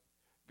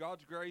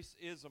God's grace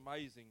is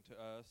amazing to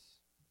us,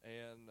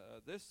 and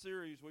this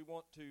series we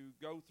want to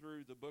go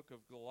through the book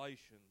of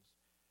Galatians.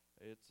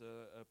 It's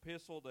an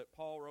epistle that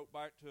Paul wrote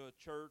back to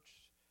a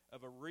church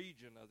of a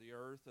region of the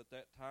earth at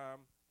that time,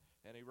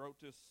 and he wrote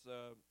this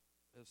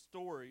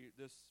story,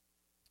 this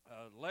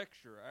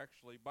lecture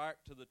actually,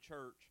 back to the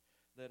church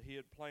that he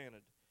had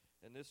planted.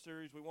 In this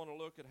series we want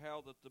to look at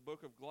how that the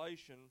book of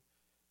Galatians,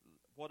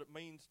 what it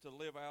means to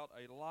live out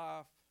a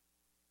life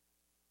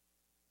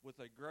with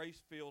a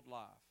grace-filled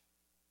life.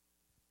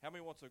 How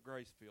many wants a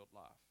grace-filled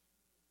life?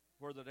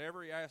 Where that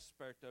every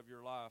aspect of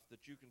your life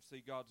that you can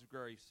see God's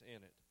grace in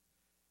it.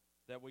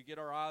 That we get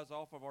our eyes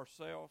off of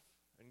ourselves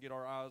and get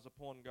our eyes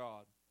upon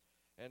God.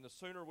 And the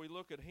sooner we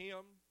look at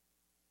Him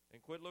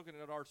and quit looking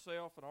at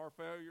ourselves and our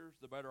failures,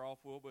 the better off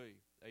we'll be.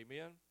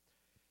 Amen?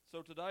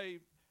 So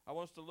today, I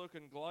want us to look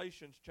in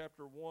Galatians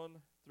chapter 1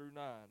 through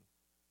 9.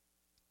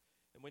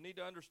 And we need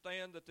to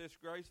understand that this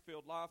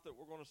grace-filled life that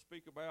we're going to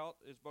speak about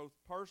is both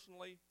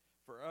personally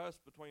for us,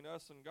 between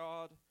us and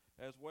God,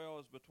 as well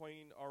as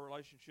between our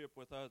relationship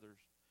with others.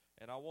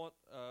 And I want,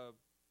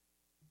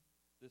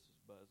 this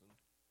is buzzing.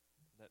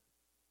 That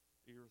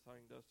ear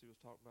thing Dusty was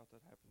talking about,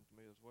 that happened to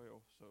me as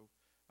well. So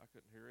I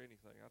couldn't hear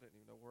anything. I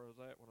didn't even know where I was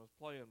at when I was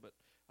playing, but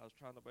I was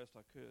trying the best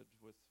I could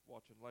with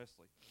watching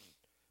Leslie.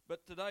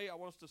 But today I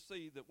want us to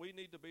see that we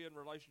need to be in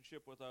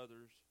relationship with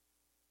others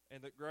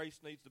and that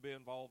grace needs to be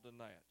involved in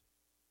that.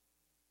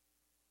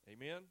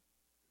 Amen?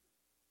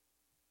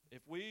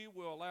 If we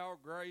will allow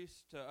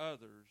grace to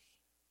others,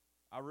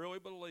 I really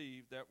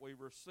believe that we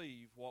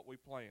receive what we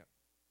plant.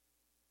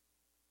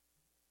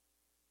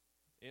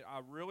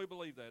 I really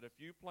believe that. If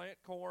you plant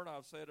corn,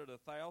 I've said it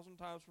 1,000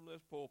 times from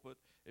this pulpit,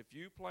 if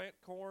you plant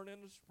corn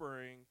in the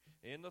spring,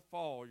 in the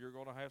fall, you're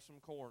going to have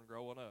some corn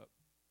growing up.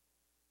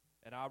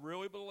 And I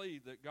really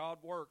believe that God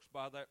works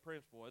by that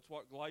principle. It's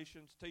what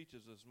Galatians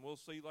teaches us, and we'll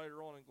see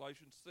later on in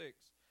Galatians 6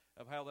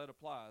 of how that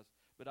applies.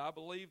 But I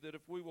believe that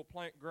if we will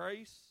plant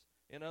grace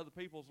in other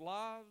people's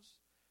lives,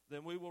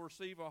 then we will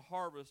receive a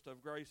harvest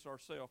of grace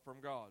ourselves from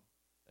God.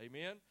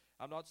 Amen?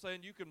 I'm not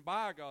saying you can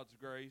buy God's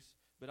grace,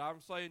 but I'm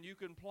saying you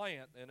can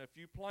plant, and if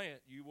you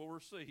plant, you will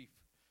receive.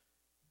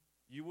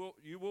 You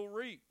will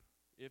reap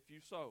if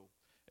you sow.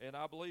 And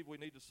I believe we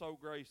need to sow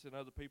grace in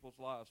other people's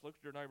lives. Look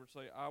at your neighbor and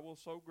say, I will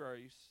sow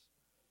grace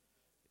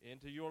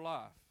into your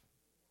life.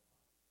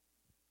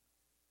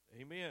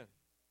 Amen.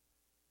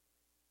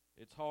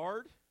 It's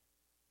hard.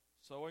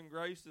 Sowing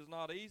grace is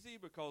not easy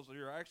because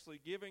you're actually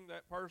giving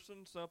that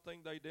person something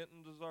they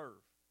didn't deserve.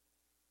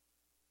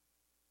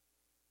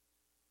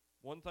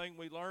 One thing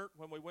we learned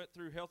when we went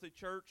through Healthy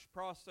Church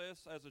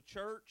process as a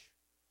church,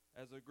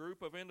 as a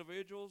group of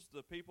individuals,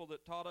 the people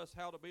that taught us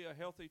how to be a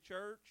healthy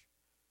church,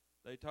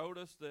 they told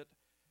us that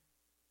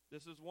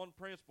this is one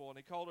principle, and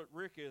he called it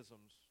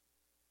Rickisms.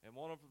 And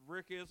one of the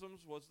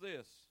Rickisms was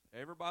this: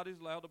 everybody's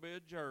allowed to be a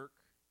jerk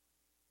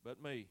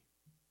but me.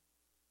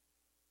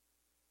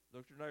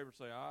 Look at your neighbor and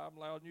say, I'm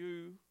allowing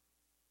you.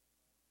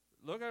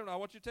 Look at him, I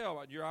want you to tell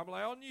him, I'm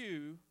allowing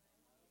you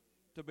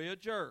to be a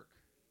jerk.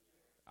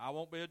 I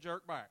won't be a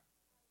jerk back.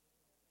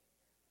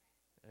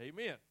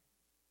 Amen.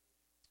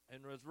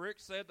 And as Rick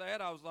said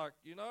that, I was like,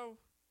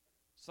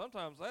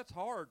 sometimes that's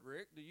hard,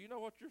 Rick. Do you know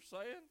what you're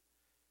saying?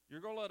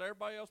 You're going to let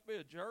everybody else be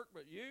a jerk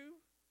but you?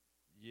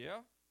 Yeah.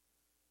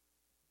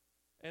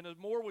 And the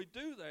more we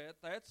do that,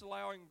 that's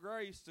allowing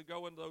grace to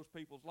go into those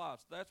people's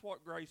lives. That's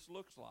what grace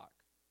looks like.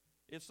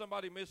 If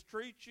somebody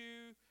mistreats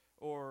you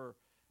or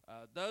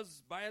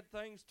does bad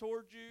things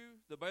towards you,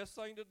 the best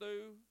thing to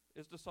do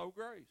is to sow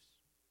grace.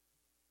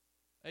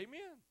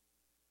 Amen.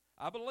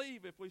 I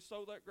believe if we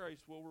sow that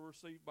grace, we'll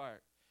receive back.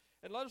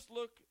 And let us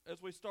look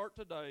as we start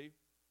today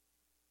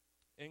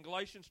in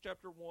Galatians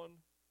chapter 1,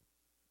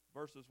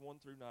 verses 1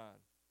 through 9.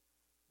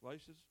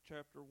 Galatians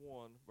chapter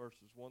 1,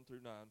 verses 1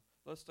 through 9.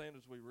 Let's stand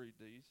as we read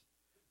these.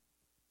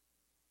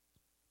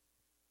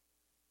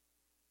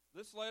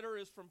 This letter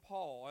is from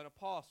Paul, an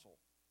apostle.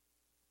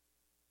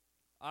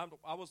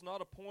 I was not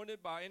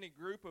appointed by any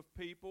group of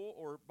people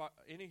or by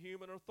any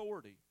human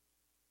authority,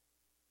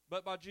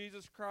 but by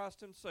Jesus Christ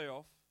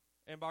himself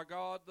and by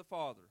God the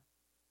Father,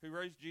 who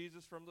raised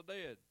Jesus from the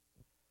dead.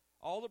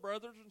 All the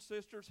brothers and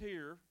sisters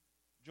here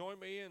join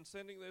me in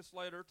sending this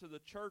letter to the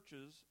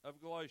churches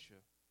of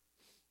Galatia.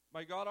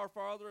 May God our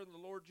Father and the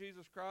Lord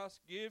Jesus Christ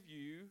give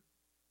you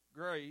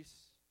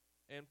grace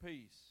and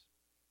peace.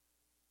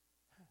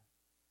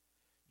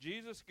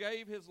 Jesus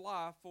gave his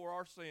life for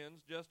our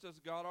sins just as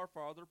God our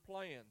Father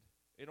planned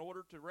in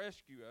order to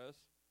rescue us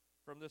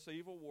from this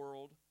evil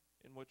world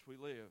in which we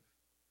live.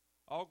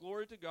 All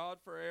glory to God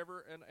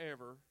forever and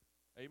ever.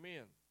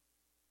 Amen.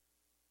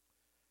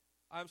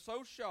 I'm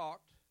so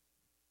shocked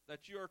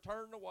that you are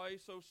turned away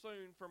so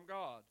soon from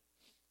God,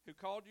 who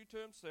called you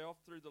to himself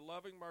through the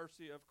loving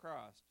mercy of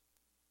Christ.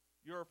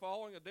 You are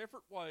following a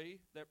different way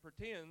that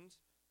pretends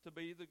to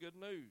be the good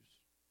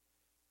news,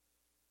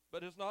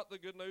 but is not the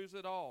good news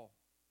at all.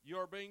 You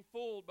are being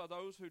fooled by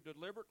those who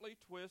deliberately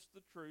twist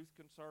the truth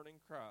concerning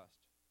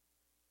Christ.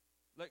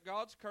 let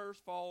God's curse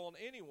fall on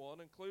anyone,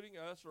 including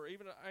us, or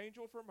even an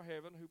angel from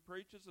heaven who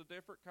preaches a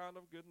different kind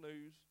of good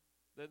news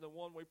than the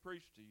one we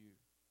preach to you.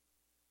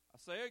 I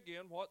say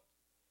again what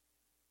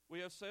we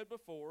have said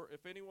before,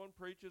 if anyone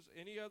preaches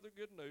any other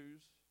good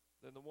news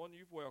than the one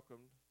you've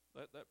welcomed,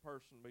 let that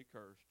person be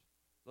cursed.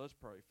 Let's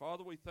pray.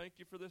 Father, we thank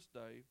you for this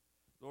day.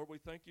 Lord, we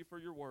thank you for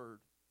your word.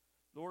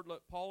 Lord,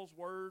 let Paul's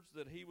words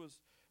that he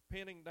was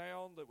penning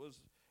down, that was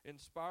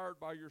inspired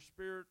by your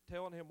Spirit,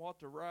 telling him what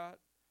to write,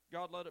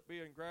 God, let it be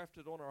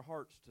engrafted on our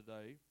hearts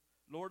today.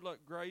 Lord,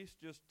 let grace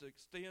just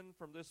extend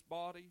from this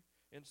body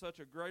in such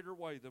a greater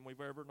way than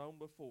we've ever known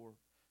before.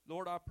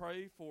 Lord, I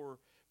pray for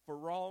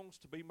wrongs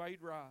to be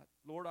made right.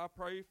 Lord, I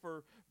pray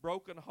for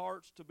broken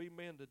hearts to be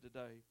mended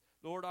today.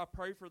 Lord, I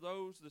pray for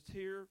those that's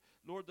here,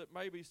 Lord, that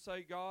maybe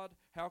say, God,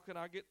 how can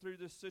I get through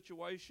this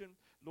situation?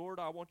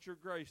 Lord, I want your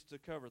grace to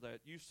cover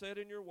that. You said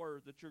in your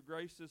word that your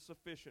grace is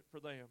sufficient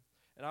for them.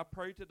 And I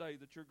pray today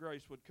that your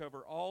grace would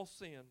cover all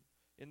sin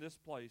in this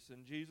place.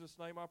 In Jesus'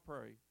 name I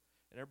pray.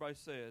 And everybody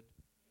said,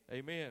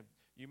 amen.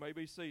 You may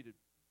be seated.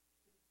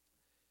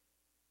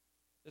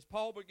 As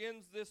Paul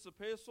begins this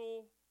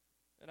epistle,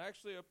 and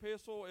actually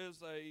epistle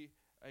is a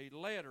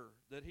letter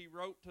that he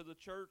wrote to the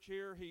church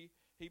here,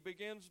 he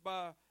begins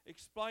by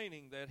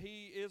explaining that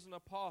he is an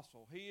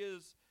apostle. He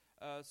is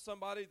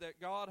somebody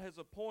that God has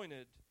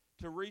appointed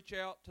to reach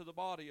out to the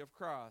body of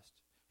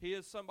Christ. He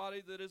is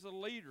somebody that is a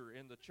leader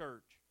in the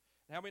church.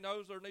 How many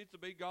knows there needs to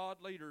be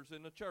God leaders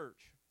in the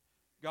church?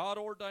 God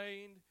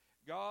ordained,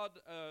 God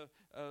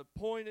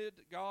appointed,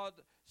 God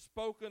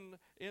spoken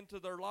into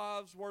their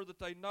lives where that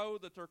they know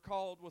that they're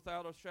called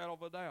without a shadow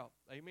of a doubt.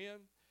 Amen?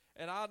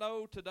 And I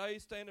know today,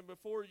 standing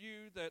before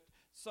you, that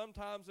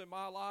sometimes in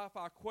my life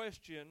I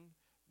question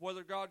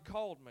whether God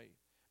called me.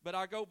 But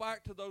I go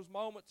back to those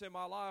moments in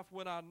my life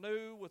when I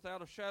knew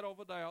without a shadow of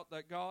a doubt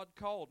that God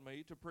called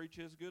me to preach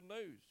his good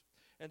news.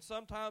 And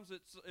sometimes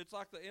it's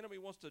like the enemy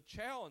wants to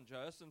challenge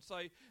us and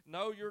say,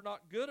 no, you're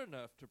not good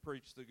enough to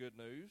preach the good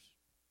news.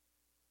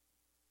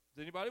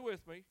 Is anybody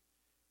with me?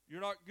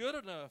 You're not good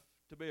enough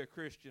to be a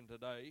Christian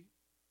today.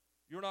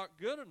 You're not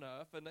good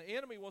enough, and the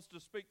enemy wants to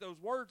speak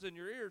those words in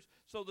your ears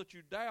so that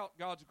you doubt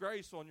God's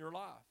grace on your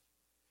life.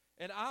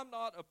 And I'm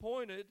not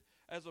appointed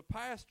as a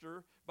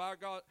pastor by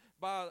God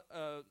by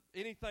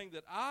anything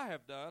that I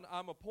have done.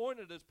 I'm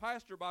appointed as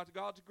pastor by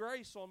God's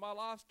grace on my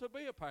life to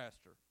be a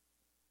pastor.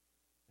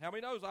 How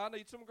many knows I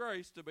need some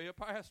grace to be a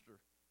pastor?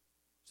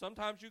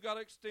 Sometimes you got to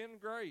extend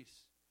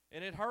grace,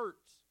 and it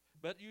hurts.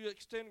 But you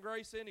extend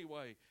grace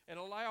anyway and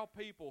allow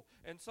people.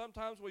 And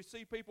sometimes we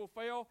see people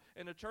fail,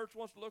 and the church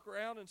wants to look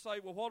around and say,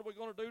 well, what are we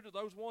going to do to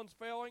those ones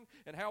failing,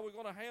 and how are we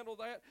going to handle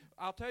that?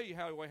 I'll tell you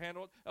how we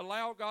handle it.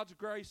 Allow God's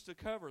grace to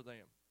cover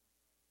them.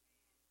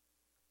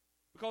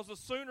 Because the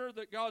sooner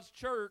that God's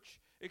church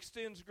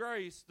extends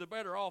grace, the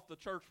better off the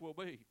church will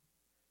be.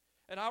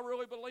 And I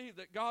really believe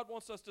that God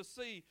wants us to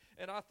see,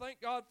 and I thank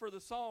God for the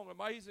song,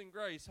 Amazing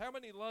Grace. How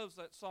many loves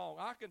that song?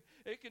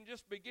 It can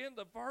just begin,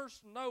 the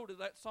first note of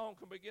that song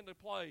can begin to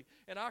play,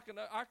 and I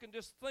can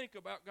just think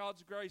about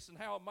God's grace and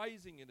how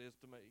amazing it is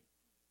to me.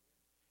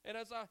 And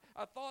as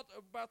I thought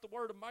about the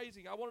word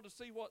amazing, I wanted to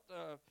see what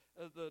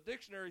the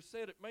dictionary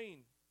said it mean.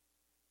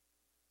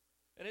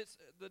 And it's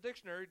the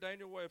dictionary,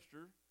 Daniel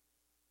Webster,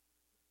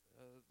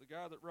 the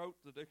guy that wrote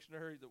the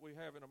dictionary that we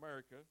have in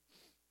America.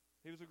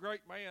 He was a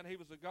great man. He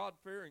was a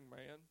God-fearing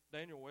man.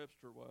 Daniel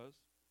Webster was.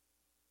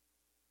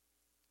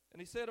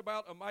 And he said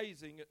about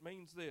amazing, it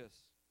means this: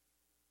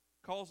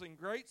 causing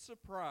great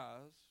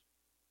surprise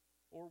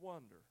or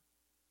wonder.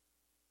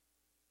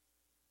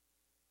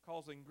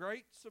 Causing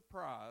great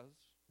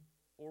surprise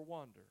or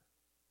wonder.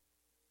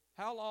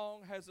 How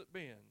long has it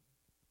been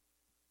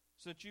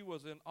since you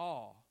was in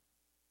awe?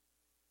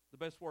 The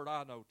best word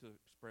I know to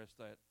express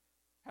that.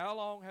 How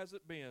long has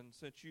it been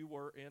since you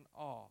were in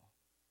awe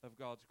of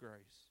God's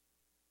grace?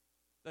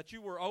 That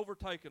you were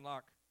overtaken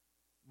like,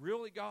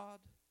 really, God?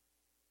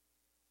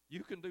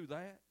 You can do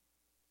that?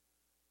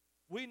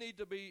 We need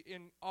to be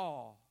in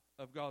awe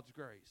of God's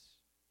grace.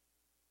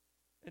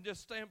 And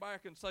just stand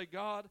back and say,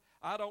 God,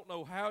 I don't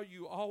know how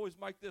you always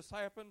make this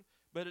happen,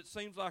 but it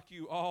seems like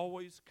you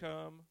always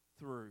come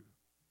through.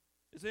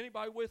 Is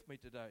anybody with me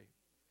today?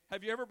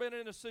 Have you ever been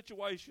in a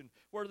situation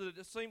where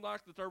it seemed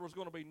like that there was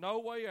going to be no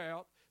way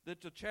out,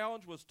 that the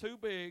challenge was too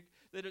big,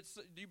 that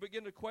you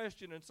begin to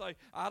question and say,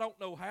 I don't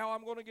know how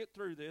I'm going to get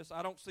through this.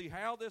 I don't see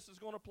how this is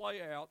going to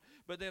play out.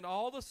 But then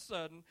all of a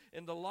sudden,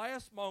 in the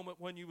last moment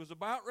when you was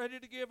about ready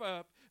to give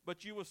up,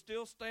 but you was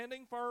still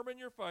standing firm in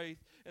your faith,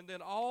 and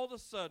then all of a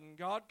sudden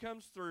God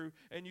comes through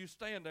and you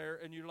stand there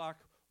and you're like,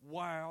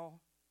 wow,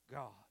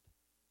 God.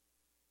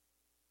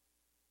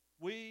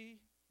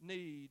 We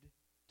need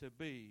to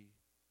be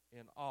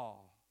in awe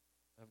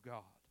of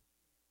God.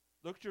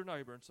 Look at your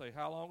neighbor and say,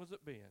 how long has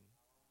it been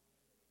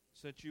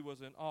since you was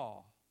in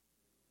awe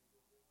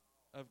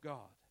of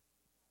God?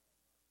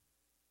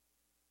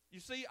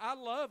 You see, I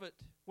love it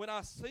when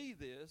I see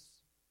this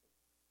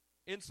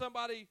in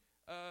somebody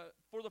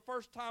for the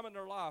first time in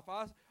their life.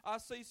 I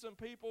see some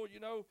people,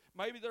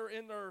 maybe they're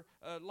in their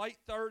late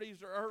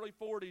 30s or early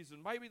 40s,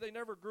 and maybe they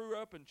never grew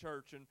up in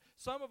church. And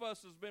some of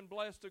us has been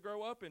blessed to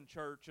grow up in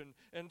church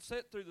and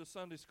sit through the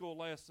Sunday school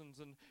lessons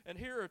and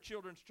hear a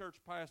children's church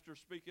pastor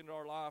speak into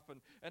our life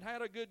and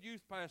had a good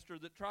youth pastor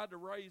that tried to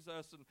raise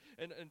us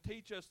and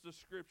teach us the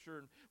Scripture.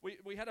 And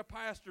we had a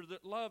pastor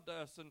that loved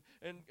us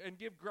and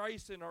give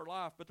grace in our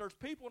life. But there's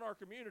people in our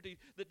community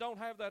that don't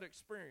have that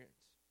experience.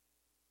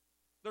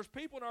 There's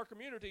people in our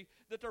community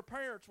that their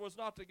parents was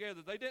not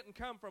together. They didn't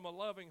come from a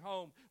loving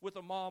home with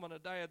a mom and a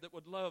dad that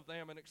would love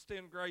them and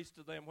extend grace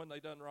to them when they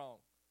done wrong.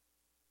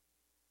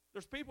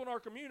 There's people in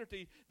our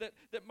community that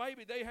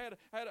maybe they had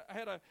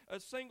a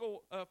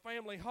single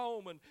family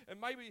home and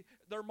maybe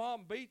their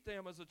mom beat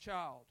them as a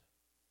child.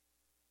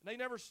 And they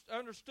never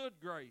understood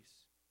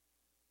grace.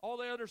 All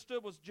they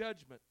understood was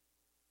judgment.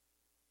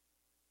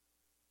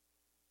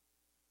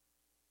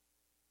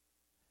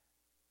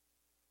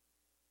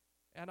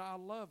 And I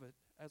love it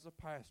as a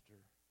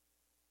pastor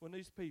when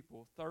these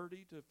people,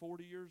 30 to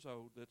 40 years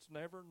old, that's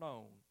never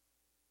known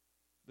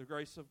the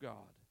grace of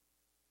God,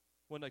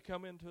 when they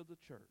come into the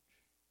church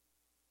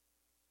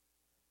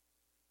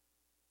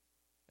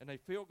and they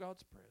feel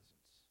God's presence,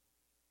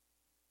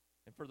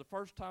 and for the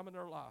first time in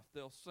their life,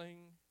 they'll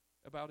sing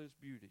about His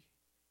beauty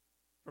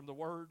from the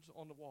words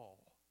on the wall.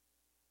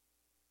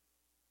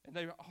 And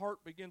their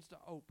heart begins to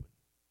open.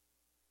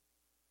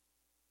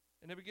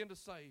 And they begin to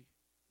say,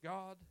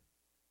 God,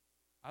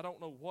 I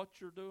don't know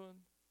what you're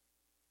doing,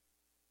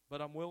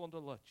 but I'm willing to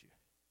let you.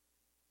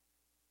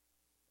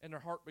 And their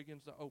heart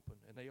begins to open,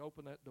 and they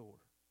open that door.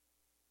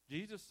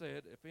 Jesus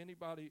said, if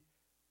anybody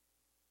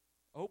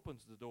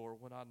opens the door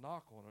when I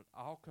knock on it,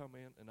 I'll come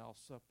in and I'll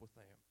sup with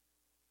them.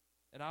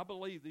 And I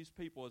believe these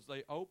people, as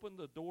they open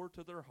the door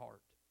to their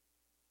heart,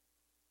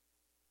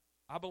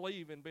 I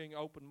believe in being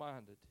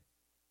open-minded.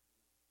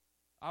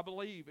 I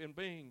believe in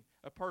being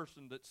a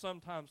person that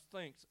sometimes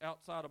thinks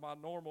outside of my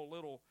normal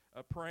little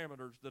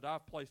parameters that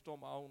I've placed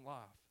on my own life.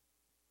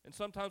 And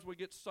sometimes we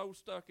get so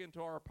stuck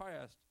into our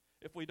past,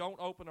 if we don't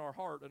open our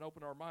heart and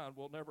open our mind,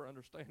 we'll never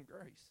understand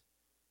grace.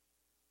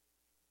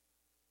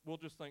 We'll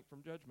just think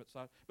from judgment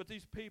side. But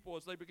these people,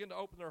 as they begin to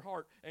open their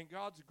heart, and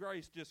God's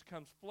grace just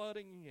comes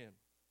flooding in.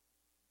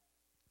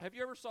 Have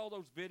you ever saw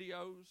those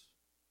videos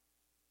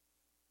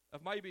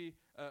of maybe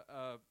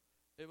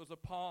it was a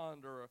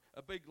pond or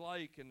a big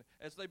lake, and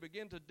as they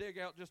begin to dig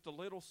out just a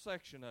little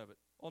section of it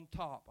on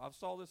top, I've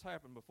saw this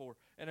happen before,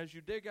 and as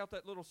you dig out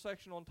that little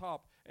section on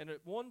top, and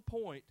at one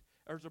point,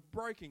 there's a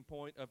breaking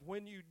point of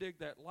when you dig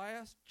that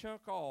last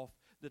chunk off,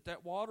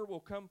 that water will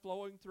come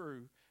flowing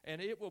through,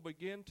 and it will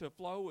begin to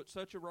flow at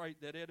such a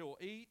rate that it'll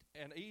eat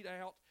and eat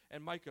out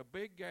and make a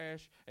big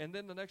gash, and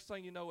then the next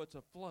thing you know, it's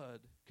a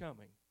flood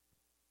coming.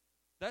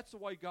 That's the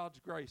way God's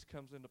grace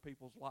comes into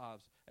people's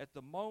lives. At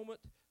the moment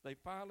they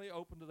finally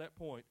open to that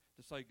point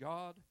to say,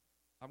 God,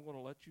 I'm going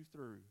to let you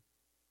through.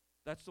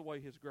 That's the way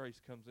His grace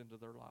comes into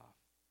their life.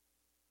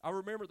 I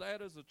remember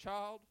that as a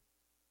child.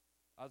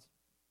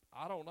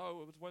 I don't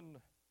know, it was when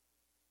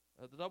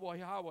the Double A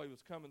Highway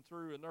was coming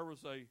through, and there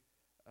was a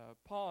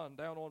pond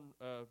down on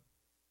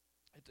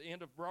at the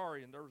end of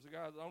Brary, and there was a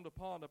guy that owned a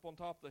pond up on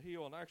top of the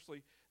hill, and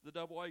actually the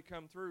Double A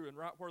come through, and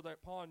right where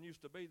that pond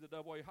used to be, the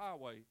Double A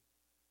Highway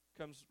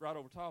comes right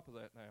over top of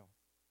that now.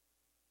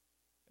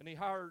 And he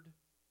hired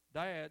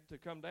Dad to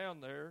come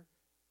down there,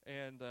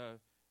 and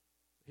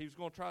he was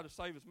going to try to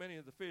save as many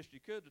of the fish he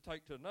could to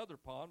take to another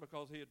pond,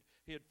 because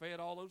he had fed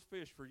all those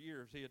fish for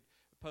years. He had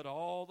put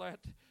all that,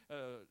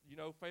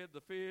 fed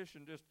the fish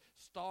and just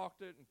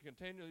stocked it and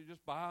continually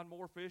just buying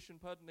more fish and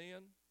putting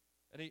in.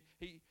 And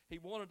he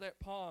wanted that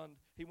pond,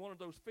 he wanted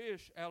those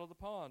fish out of the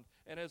pond.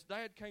 And as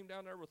Dad came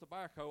down there with the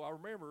backhoe, I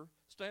remember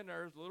standing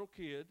there as a little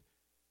kid,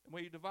 and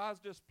we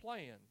devised this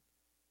plan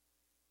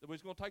that we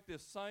was going to take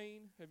this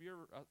seine. Have you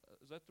ever,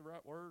 is that the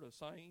right word, a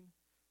seine?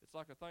 It's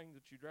like a thing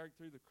that you drag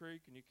through the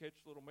creek and you catch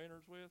little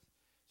minnows with.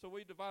 So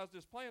we devised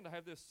this plan to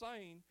have this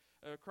seine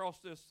across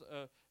this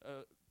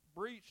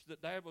breach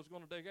that Dad was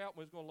going to dig out, and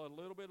we was going to let a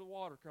little bit of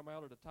water come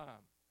out at a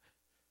time.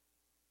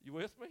 You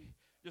with me?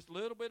 Just a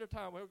little bit of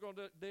time. We were going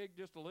to dig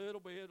just a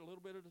little bit at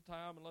a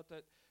time, and let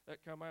that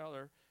come out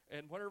there.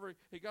 And whenever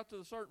he got to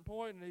a certain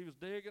point and he was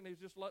digging, he was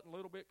just letting a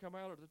little bit come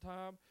out at a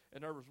time.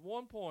 And there was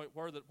one point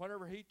where that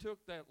whenever he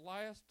took that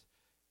last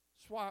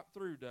swipe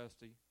through,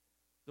 Dusty,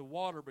 the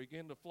water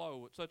began to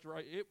flow at such a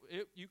rate,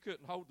 you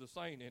couldn't hold the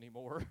seine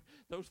anymore.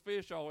 Those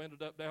fish all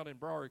ended up down in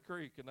Brary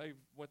Creek, and they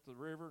went to the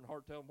river, and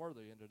hard to tell them where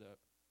they ended up.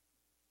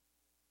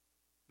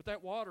 But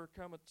that water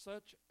come at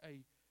such a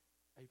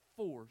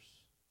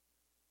force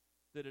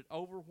that it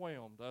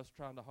overwhelmed us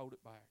trying to hold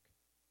it back.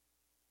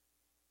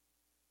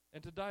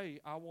 And today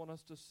I want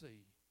us to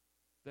see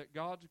that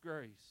God's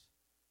grace,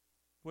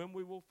 when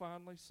we will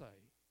finally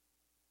say,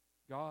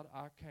 God,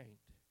 I can't,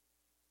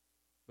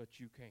 but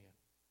you can.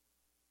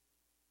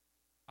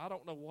 I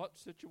don't know what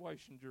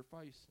situations you're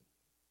facing.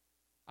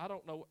 I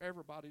don't know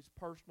everybody's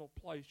personal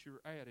place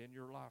you're at in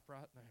your life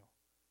right now.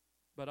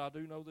 But I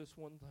do know this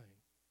one thing,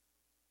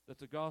 that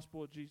the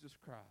gospel of Jesus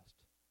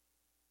Christ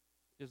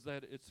is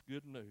that it's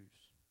good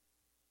news.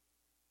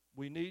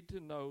 We need to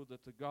know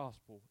that the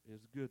gospel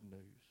is good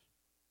news.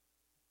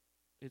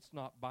 It's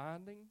not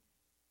binding.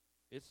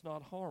 It's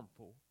not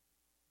harmful.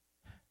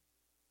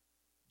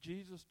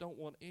 Jesus don't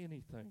want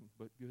anything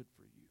but good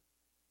for you.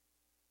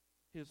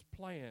 His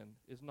plan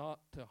is not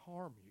to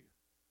harm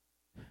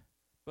you,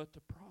 but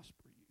to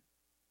prosper you.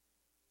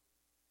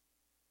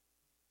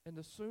 And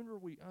the sooner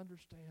we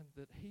understand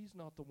that He's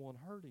not the one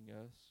hurting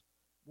us,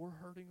 we're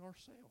hurting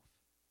ourselves.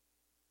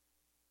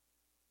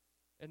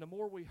 And the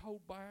more we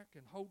hold back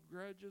and hold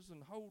grudges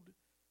and hold...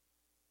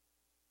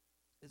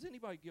 Is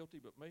anybody guilty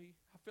but me?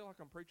 I feel like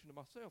I'm preaching to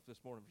myself this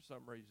morning for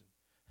some reason.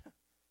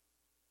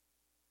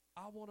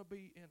 I want to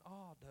be in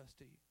awe,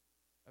 Dusty,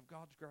 of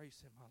God's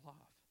grace in my life.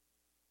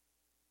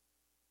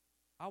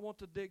 I want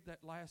to dig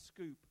that last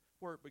scoop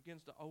where it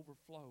begins to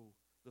overflow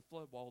the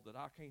flood wall that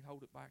I can't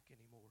hold it back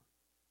anymore.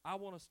 I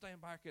want to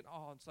stand back in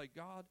awe and say,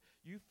 God,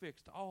 you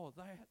fixed all of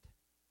that.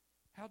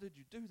 How did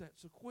you do that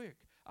so quick?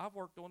 I've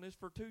worked on this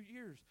for 2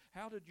 years.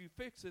 How did you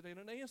fix it in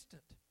an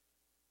instant?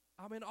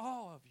 I'm in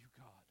awe of you,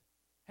 God.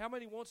 How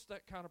many wants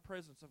that kind of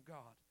presence of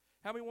God?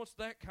 How many wants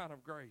that kind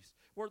of grace?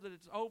 Where that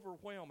it's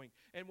overwhelming.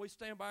 And we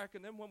stand back,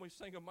 and then when we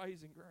sing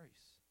Amazing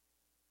Grace,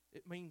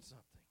 it means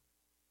something.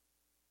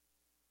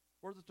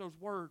 Where that those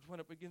words, when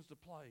it begins to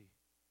play,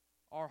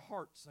 our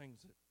heart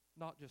sings it,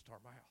 not just our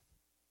mouth.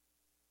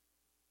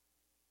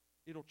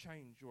 It'll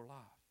change your life.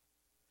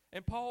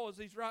 And Paul, as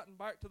he's writing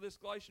back to this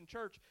Galatian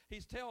church,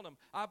 he's telling them,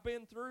 I've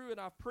been through and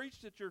I've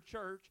preached at your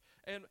church,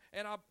 and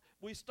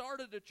we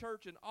started a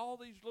church in all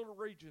these little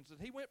regions, and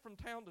he went from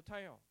town to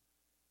town.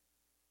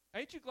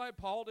 Ain't you glad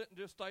Paul didn't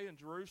just stay in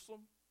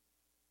Jerusalem?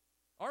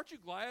 Aren't you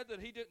glad that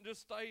he didn't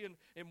just stay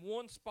in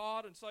one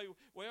spot and say,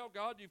 well,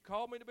 God, you've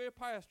called me to be a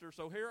pastor,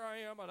 so here I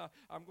am, and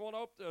I'm going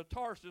up to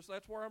Tarsus.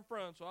 That's where I'm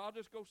from, so I'll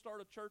just go start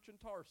a church in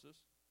Tarsus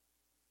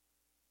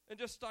and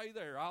just stay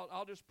there.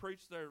 I'll just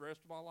preach there the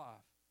rest of my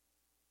life.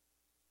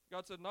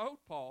 God said, no,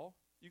 Paul,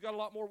 you got a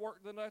lot more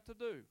work than that to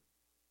do.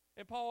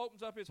 And Paul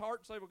opens up his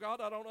heart and says, well,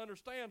 God, I don't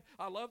understand.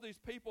 I love these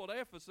people at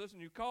Ephesus,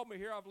 and you called me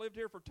here. I've lived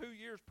here for 2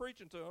 years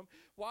preaching to them.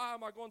 Why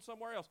am I going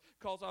somewhere else?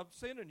 Because I'm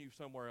sending you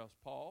somewhere else,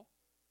 Paul.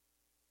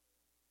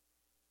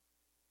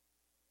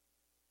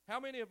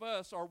 How many of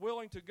us are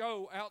willing to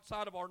go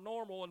outside of our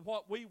normal and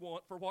what we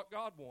want for what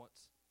God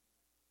wants?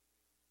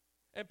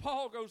 And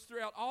Paul goes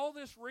throughout all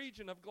this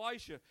region of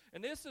Galatia,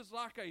 and this is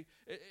like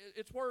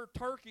it's where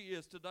Turkey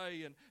is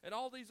today, and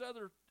all these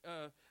other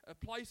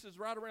places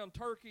right around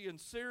Turkey and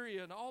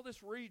Syria and all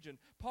this region.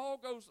 Paul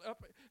goes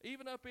up,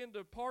 even up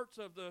into parts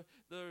of the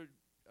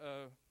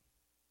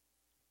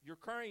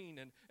Ukraine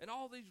and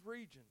all these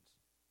regions,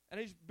 and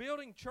he's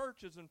building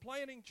churches and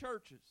planting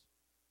churches.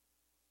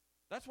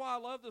 That's why I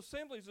love the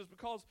assemblies, is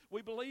because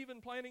we believe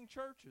in planting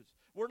churches.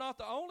 We're not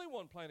the only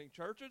one planting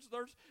churches.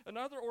 There's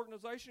another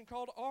organization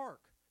called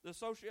ARC, the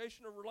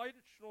Association of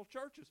Relational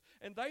Churches,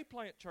 and they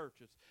plant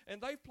churches. And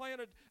they've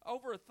planted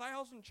over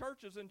 1,000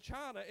 churches in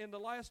China in the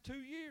last 2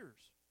 years.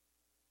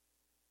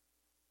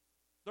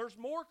 There's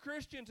more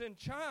Christians in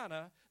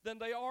China than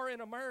they are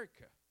in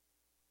America.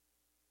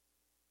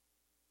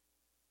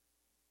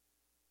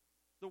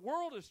 The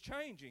world is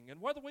changing,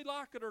 and whether we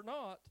like it or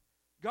not,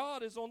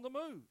 God is on the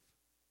move.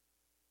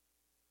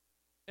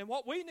 And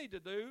what we need to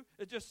do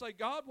is just say,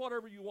 God,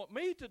 whatever you want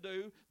me to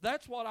do,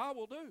 that's what I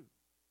will do.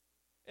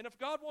 And if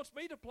God wants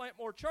me to plant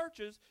more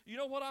churches, you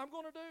know what I'm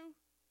going to do?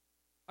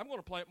 I'm going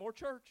to plant more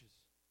churches.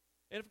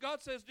 And if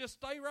God says just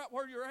stay right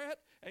where you're at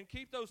and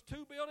keep those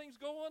 2 buildings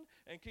going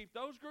and keep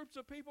those groups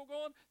of people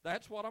going,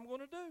 that's what I'm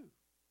going to do.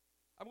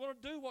 I'm going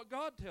to do what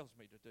God tells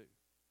me to do.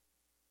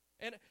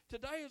 And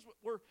today, as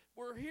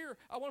we're here,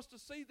 I want us to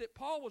see that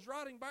Paul was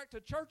writing back to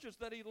churches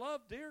that he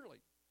loved dearly.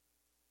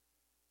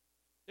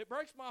 It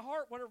breaks my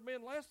heart whenever me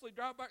and Leslie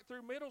drive back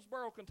through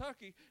Middlesboro,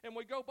 Kentucky, and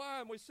we go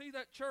by and we see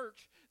that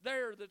church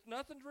there that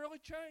nothing's really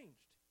changed.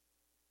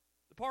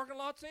 The parking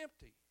lot's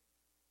empty.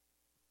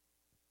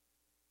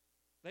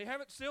 They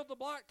haven't sealed the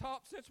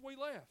blacktop since we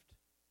left.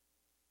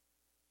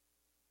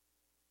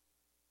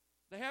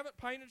 They haven't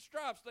painted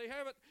stripes. They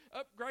haven't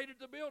upgraded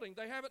the building.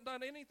 They haven't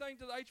done anything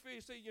to the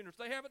HVAC units.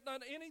 They haven't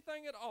done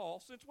anything at all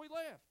since we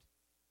left.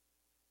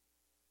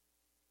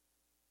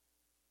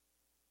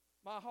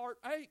 My heart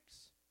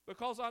aches.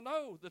 Because I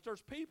know that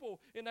there's people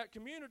in that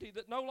community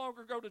that no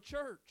longer go to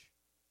church.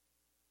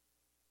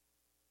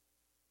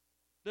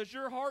 Does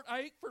your heart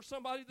ache for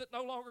somebody that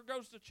no longer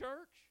goes to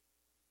church?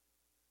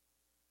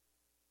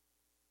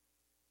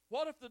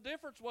 What if the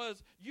difference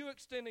was you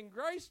extending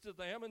grace to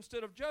them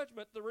instead of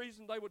judgment, the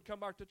reason they would come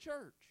back to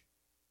church?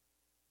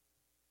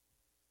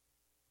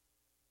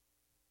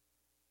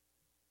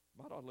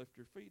 Might I lift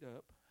your feet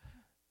up?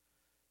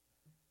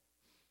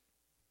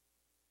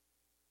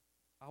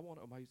 I want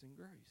amazing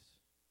grace.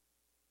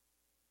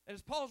 And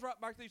as Paul's right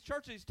back to these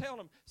churches, he's telling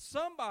them,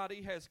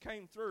 somebody has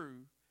came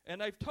through and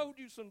they've told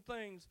you some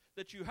things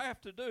that you have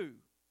to do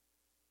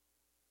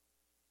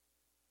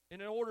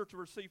in order to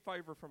receive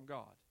favor from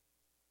God.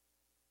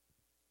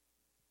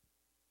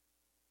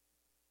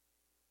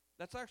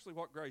 That's actually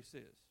what grace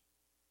is.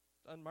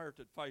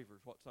 Unmerited favor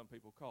is what some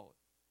people call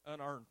it.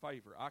 Unearned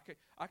favor.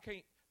 I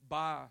can't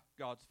buy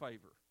God's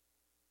favor.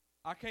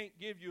 I can't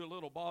give you a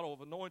little bottle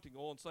of anointing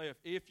oil and say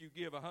if you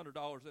give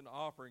 $100 in the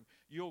offering,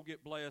 you'll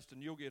get blessed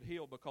and you'll get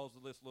healed because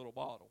of this little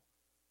bottle.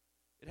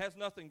 It has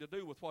nothing to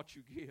do with what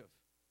you give.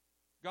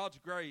 God's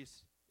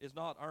grace is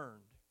not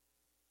earned.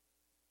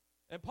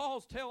 And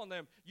Paul's telling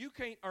them, you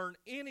can't earn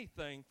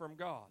anything from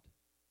God.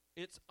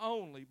 It's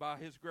only by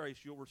His grace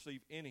you'll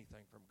receive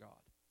anything from God.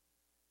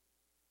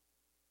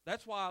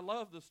 That's why I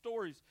love the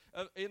stories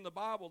in the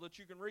Bible that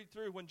you can read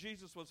through when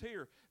Jesus was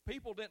here.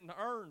 People didn't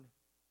earn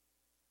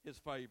His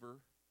favor.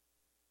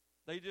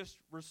 They just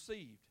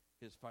received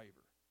His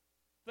favor.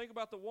 Think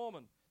about the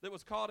woman that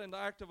was caught in the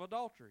act of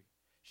adultery.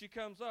 She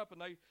comes up,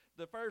 and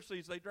the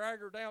Pharisees, they drag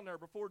her down there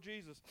before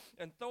Jesus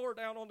and throw her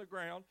down on the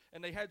ground,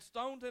 and they had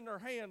stones in their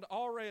hand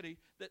already.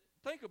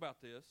 Think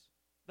about this.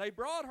 They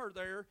brought her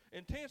there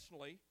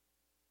intentionally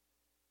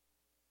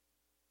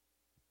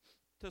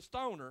to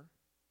stone her,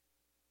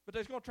 but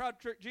they're going to try to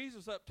trick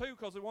Jesus up too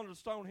because they wanted to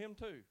stone Him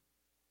too.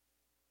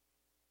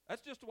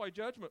 That's just the way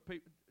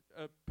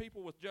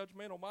people with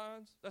judgmental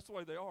minds, that's the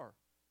way they are.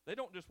 They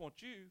don't just want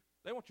you,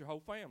 they want your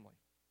whole family.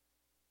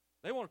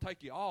 They want to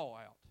take you all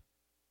out.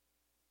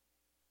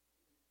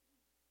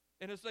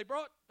 And as they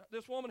brought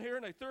this woman here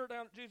and they threw her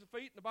down at Jesus'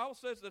 feet, and the Bible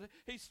says that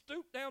He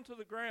stooped down to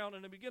the ground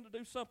and He began to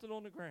do something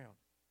on the ground.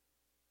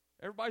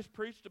 Everybody's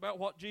preached about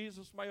what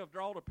Jesus may have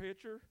drawn a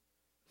picture.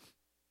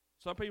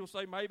 Some people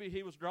say maybe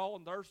He was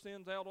drawing their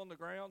sins out on the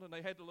ground and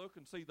they had to look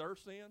and see their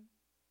sin.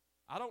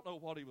 I don't know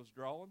what He was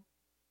drawing,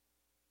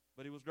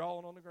 but He was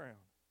drawing on the ground.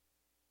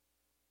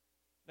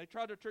 They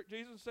tried to trick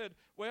Jesus and said,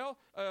 well,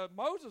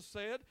 Moses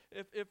said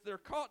if they're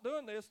caught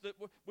doing this that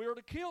we are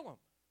to kill them.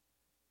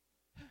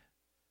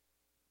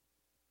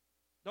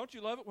 Don't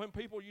you love it when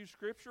people use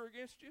Scripture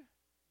against you?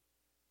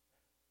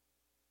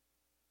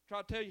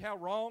 Try to tell you how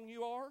wrong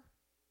you are?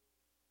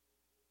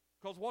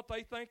 Because what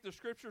they think the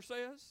Scripture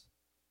says?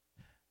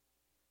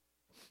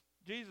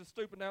 Jesus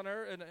stooping down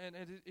there and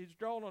He's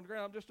drawing on the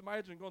ground. I'm just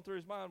imagining going through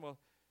His mind, well,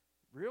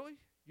 really?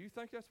 You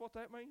think that's what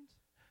that means?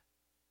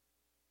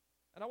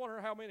 And I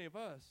wonder how many of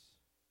us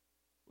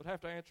would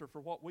have to answer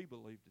for what we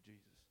believe to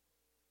Jesus.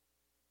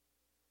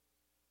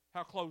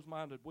 How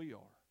closed-minded we are.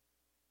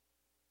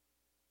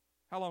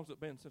 How long has it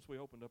been since we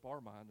opened up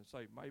our mind and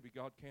say, maybe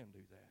God can do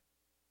that?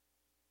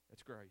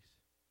 That's grace.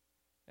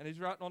 And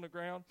He's writing on the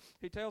ground.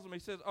 He tells them, He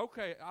says,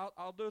 okay,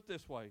 I'll do it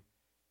this way.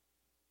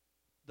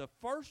 The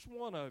first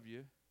one of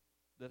you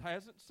that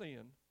hasn't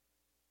sinned,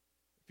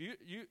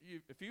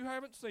 if you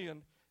haven't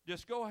sinned,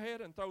 just go ahead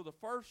and throw the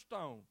first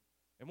stone.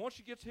 And once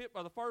you gets hit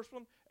by the first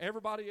one,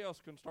 everybody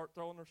else can start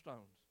throwing their stones.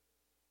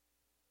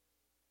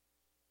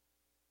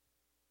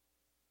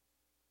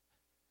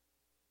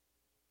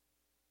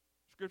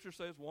 Scripture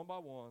says one by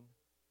one,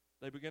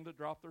 they began to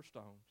drop their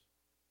stones.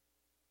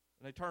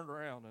 And they turned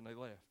around and they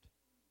left.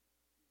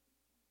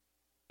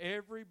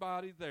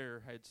 Everybody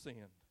there had sinned.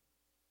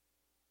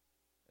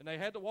 And they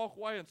had to walk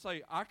away and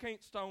say, I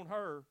can't stone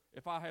her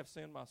if I have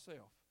sinned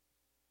myself.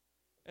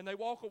 And they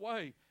walk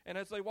away. And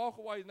as they walk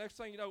away, the next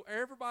thing you know,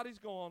 everybody's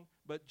gone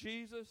but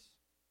Jesus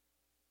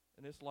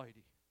and this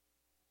lady.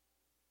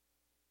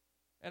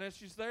 And as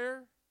she's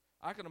there,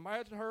 I can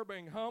imagine her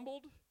being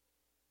humbled.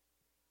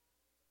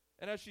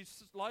 And as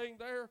she's laying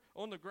there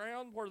on the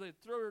ground where they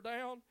threw her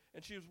down,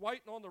 and she was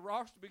waiting on the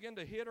rocks to begin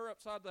to hit her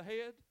upside the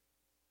head,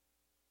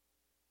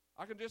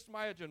 I can just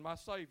imagine my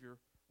Savior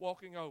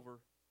walking over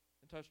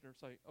and touching her and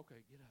saying,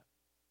 okay, get up.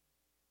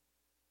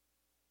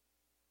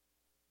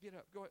 Get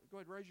up. Go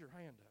ahead, raise your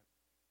hand up.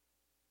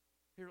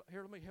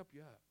 Here, let me help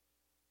you up.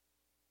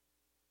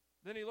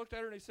 Then He looked at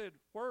her and He said,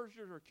 where's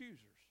your accusers?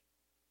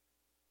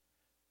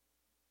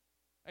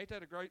 Ain't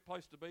that a great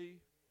place to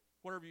be?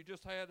 Whenever you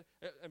just had,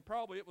 and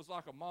probably it was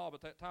like a mob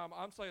at that time.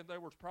 I'm saying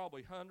there was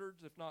probably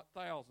hundreds, if not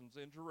thousands,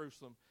 in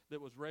Jerusalem that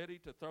was ready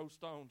to throw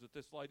stones at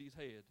this lady's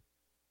head.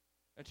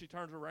 And she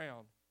turns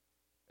around,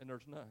 and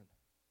there's none.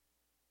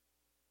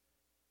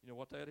 You know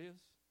what that is?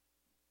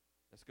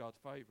 That's God's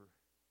favor.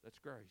 That's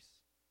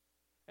grace.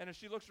 And as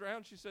she looks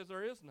around, she says,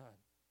 there is none.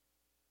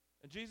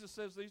 And Jesus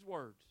says these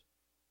words.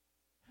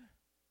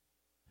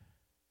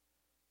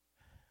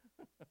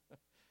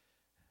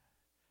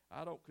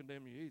 I don't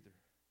condemn you either.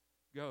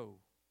 Go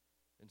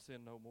and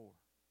sin no more.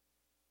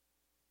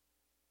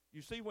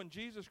 You see, when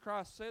Jesus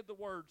Christ said the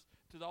words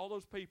to all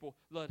those people,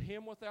 let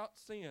him without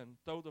sin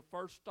throw the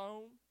first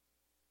stone,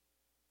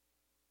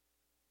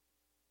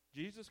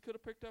 Jesus could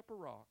have picked up a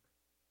rock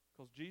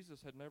because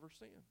Jesus had never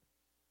sinned.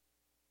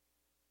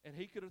 And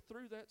He could have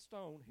threw that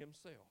stone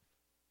Himself.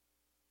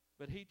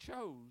 But He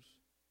chose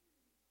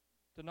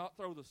to not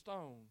throw the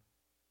stone,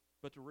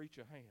 but to reach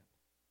a hand.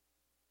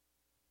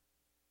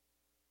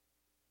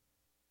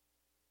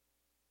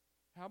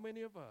 How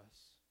many of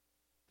us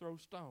throw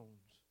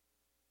stones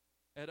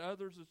at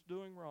others that's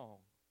doing wrong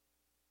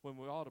when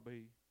we ought to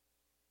be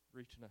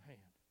reaching a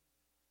hand?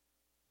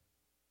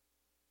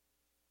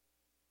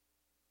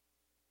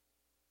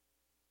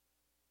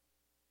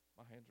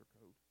 My hands are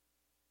cold.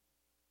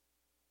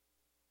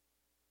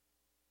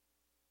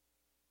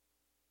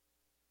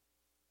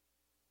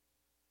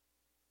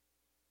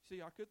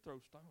 See, I could throw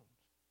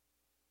stones.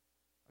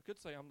 I could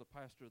say I'm the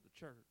pastor of the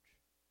church.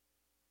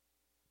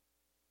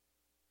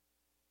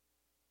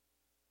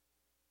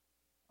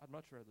 I'd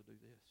much rather do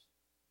this.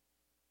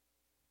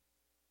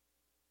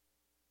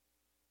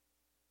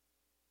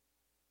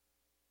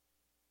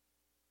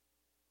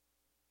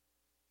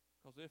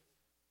 Because if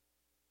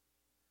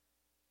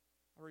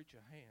I reach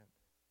a hand,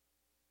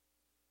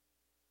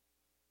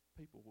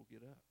 people will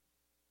get up.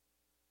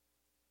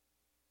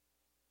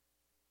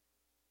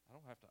 I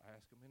don't have to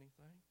ask them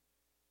anything.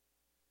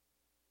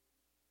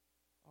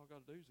 All I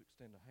got to do is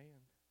extend a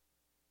hand.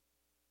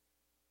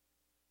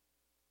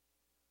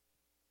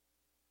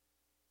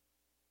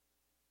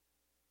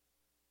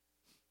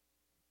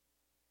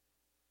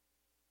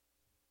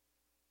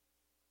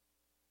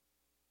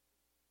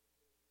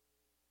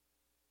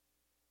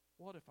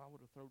 What if I would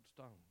have thrown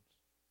stones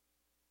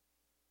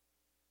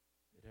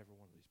at every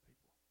one of these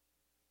people?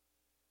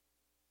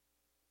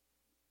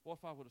 What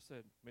if I would have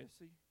said,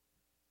 Missy,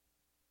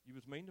 you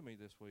was mean to me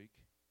this week.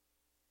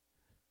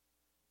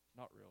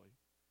 Not really.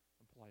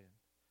 I'm playing.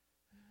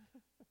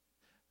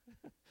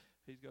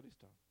 He's got his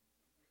tongue.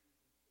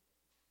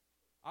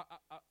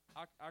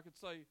 I could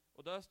say,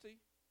 well,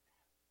 Dusty,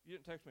 you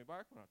didn't text me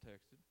back when I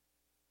texted.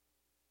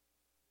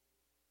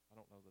 I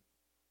don't know that.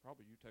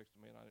 Probably you texted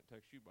me and I didn't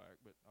text you back,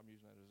 but I'm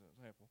using that as an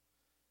example.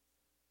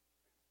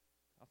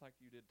 I think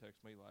you did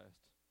text me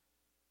last,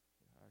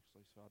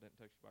 actually, so I didn't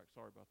text you back.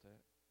 Sorry about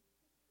that.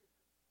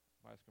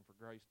 I'm asking for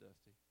grace,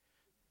 Dusty.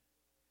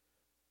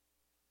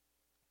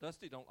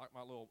 Dusty don't like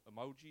my little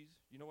emojis.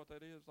 You know what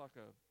that is? Like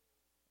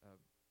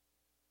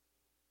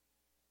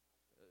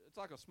it's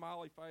like a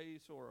smiley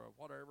face or a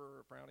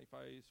whatever, a frowny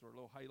face or a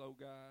little halo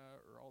guy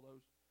or all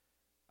those.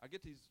 I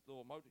get these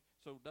little emojis.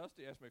 So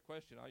Dusty asked me a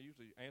question. I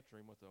usually answer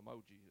him with an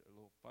emoji, a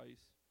little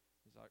face.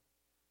 He's like,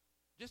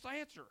 just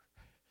answer.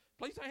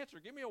 Please answer.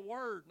 Give me a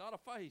word, not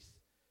a face.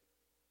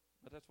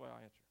 But that's why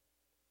I answer.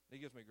 He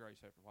gives me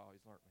grace after a while.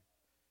 He's learned me.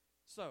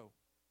 So,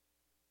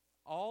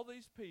 all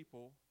these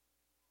people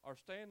are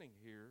standing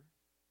here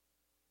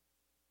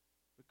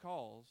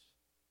because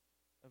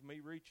of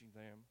me reaching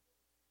them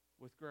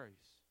with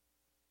grace.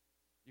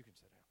 You can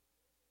sit down.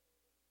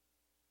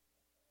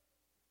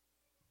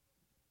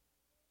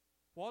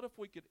 What if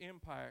we could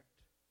impact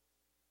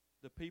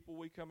the people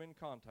we come in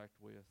contact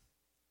with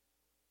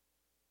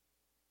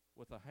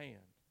a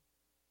hand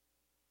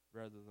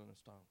rather than a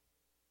stone?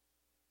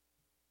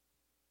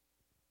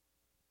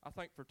 I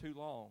think for too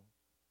long,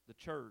 the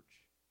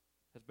church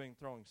has been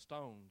throwing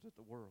stones at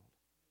the world,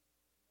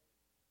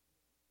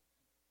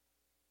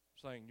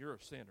 saying, you're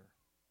a sinner.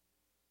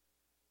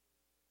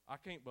 I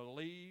can't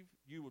believe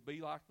you would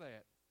be like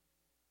that.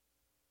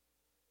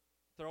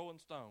 Throwing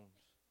stones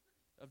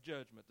of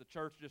judgment. The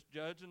church just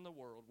judging the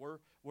world.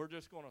 We're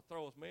just going to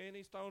throw as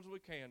many stones as we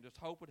can, just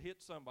hope it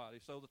hits somebody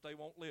so that they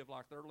won't live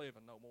like they're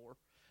living no more.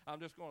 I'm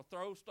just going to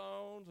throw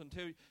stones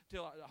until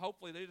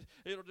hopefully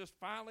it'll just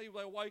finally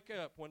they'll wake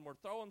up when we're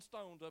throwing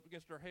stones up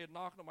against their head,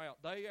 knocking them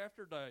out day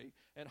after day,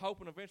 and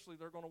hoping eventually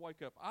they're going to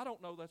wake up. I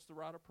don't know that's the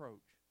right approach.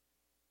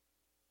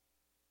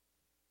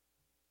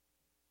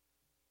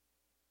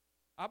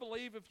 I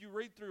believe if you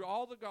read through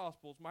all the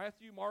Gospels,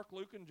 Matthew, Mark,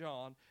 Luke, and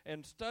John,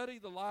 and study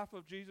the life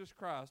of Jesus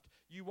Christ,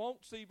 you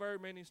won't see very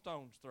many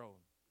stones thrown.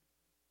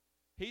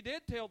 He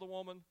did tell the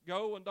woman,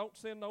 go and don't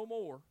sin no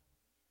more.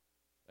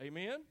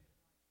 Amen?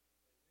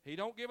 He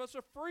don't give us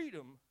a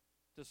freedom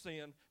to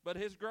sin, but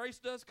His grace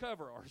does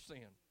cover our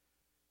sin.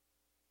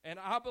 And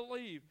I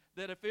believe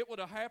that if it would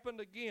have happened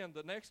again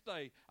the next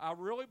day, I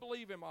really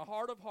believe in my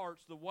heart of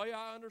hearts, the way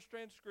I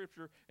understand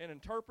Scripture and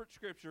interpret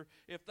Scripture,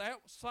 if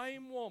that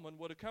same woman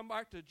would have come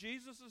back to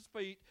Jesus'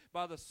 feet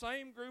by the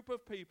same group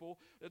of people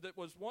that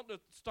was wanting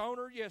to stone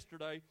her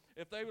yesterday,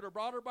 if they would have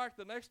brought her back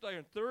the next day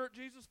and threw her at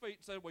Jesus' feet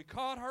and said, we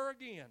caught her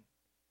again.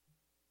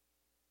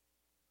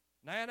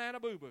 Na-na-na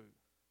boo-boo.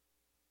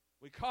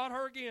 We caught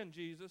her again,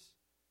 Jesus.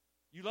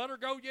 You let her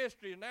go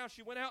yesterday, and now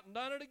she went out and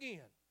done it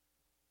again.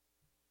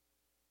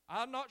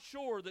 I'm not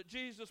sure that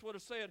Jesus would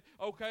have said,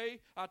 okay,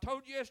 I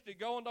told you yesterday,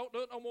 go and don't do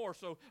it no more,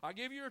 so I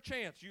give you a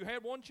chance. You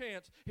had one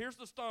chance. Here's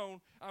the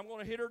stone. I'm going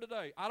to hit her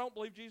today. I don't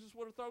believe Jesus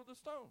would have thrown the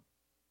stone.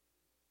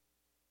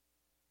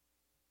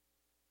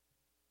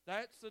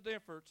 That's the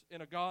difference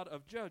in a God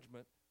of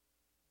judgment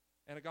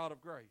and a God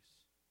of grace.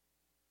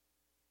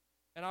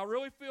 And I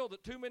really feel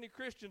that too many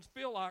Christians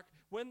feel like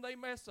when they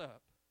mess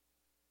up,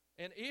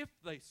 and if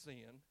they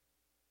sin,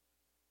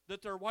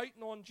 that they're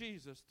waiting on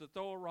Jesus to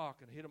throw a rock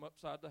and hit them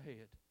upside the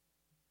head.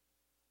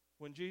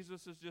 When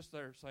Jesus is just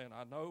there saying,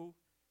 I know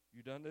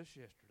you done this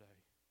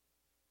yesterday.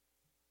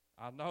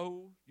 I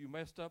know you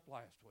messed up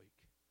last week.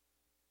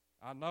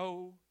 I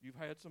know you've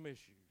had some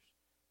issues.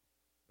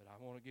 But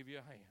I want to give you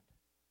a hand.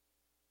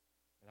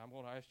 And I'm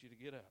going to ask you to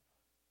get up.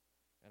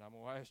 And I'm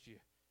going to ask you,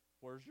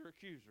 where's your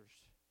accusers?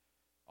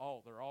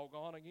 Oh, they're all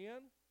gone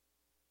again?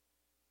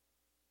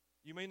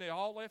 You mean they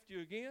all left you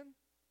again?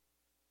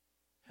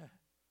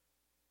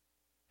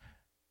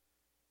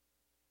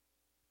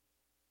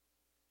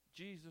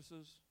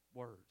 Jesus'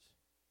 words,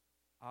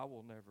 I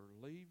will never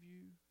leave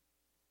you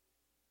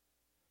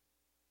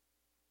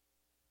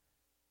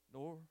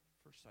nor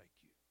forsake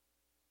you.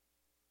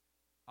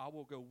 I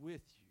will go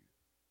with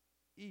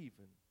you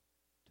even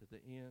to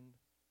the end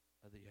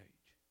of the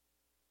age.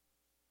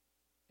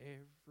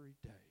 Every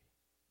day,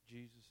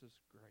 Jesus'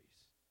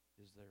 grace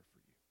is there for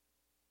you.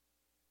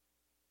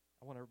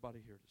 I want everybody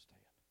here to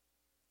stand.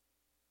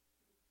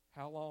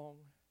 How long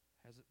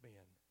has it been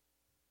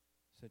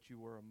since you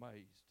were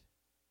amazed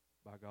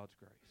by God's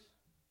grace?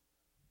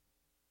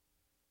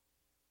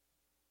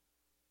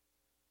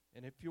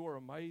 And if you're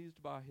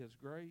amazed by His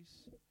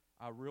grace,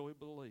 I really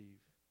believe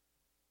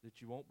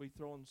that you won't be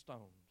throwing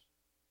stones,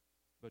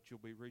 but you'll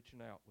be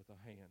reaching out with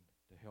a hand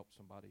to help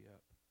somebody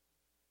up.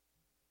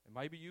 And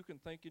maybe you can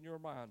think in your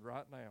mind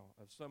right now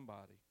of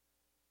somebody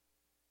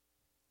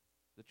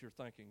that you're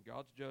thinking,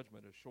 God's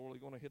judgment is surely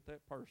going to hit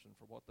that person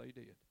for what they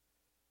did.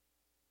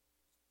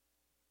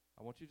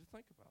 I want you to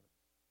think about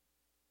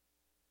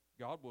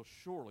it. God will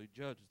surely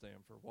judge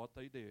them for what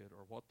they did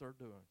or what they're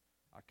doing.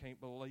 I can't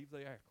believe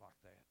they act like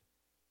that.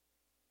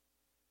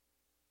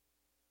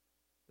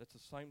 That's the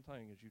same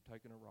thing as you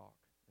taking a rock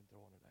and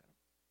throwing it at them.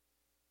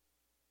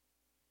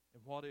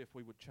 And what if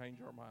we would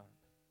change our mind?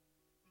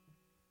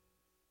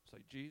 Say,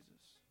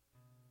 Jesus,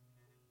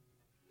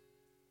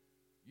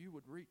 you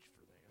would reach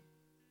for them.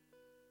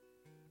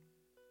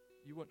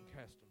 You wouldn't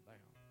cast them down.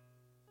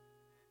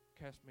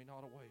 Cast me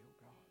not away, O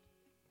God.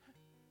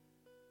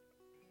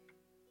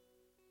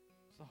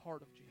 It's the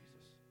heart of Jesus.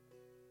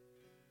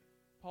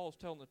 Paul's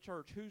telling the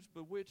church, who's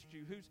bewitched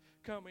you? Who's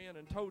come in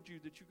and told you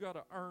that you got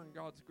to earn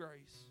God's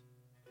grace?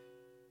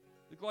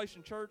 The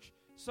Galatian church,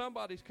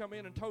 somebody's come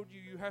in and told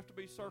you you have to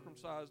be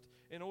circumcised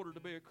in order to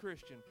be a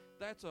Christian.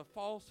 That's a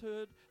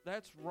falsehood.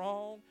 That's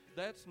wrong.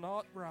 That's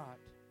not right.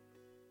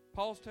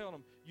 Paul's telling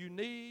them, you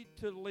need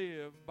to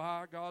live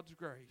by God's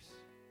grace.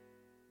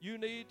 You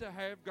need to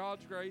have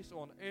God's grace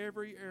on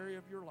every area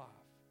of your life.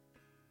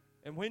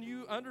 And when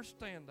you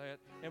understand that,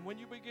 and when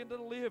you begin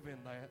to live in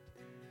that,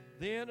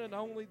 then and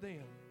only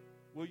then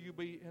will you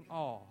be in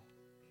awe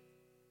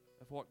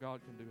of what God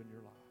can do in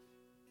your life.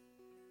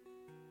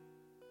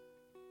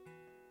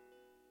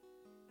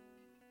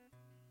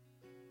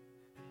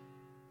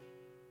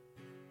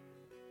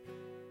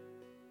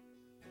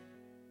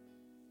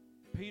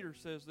 Peter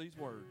says these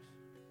words,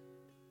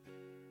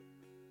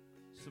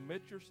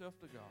 submit yourself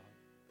to God.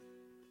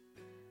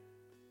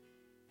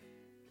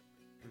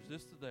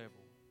 Resist the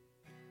devil,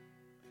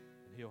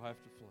 and he'll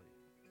have to flee.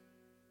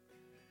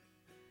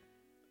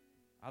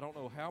 I don't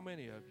know how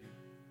many of you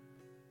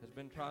has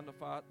been trying to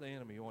fight the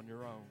enemy on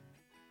your own.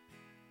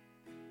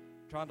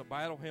 Trying to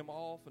battle him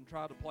off and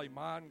try to play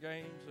mind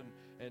games,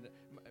 and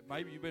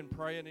maybe you've been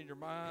praying in your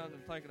mind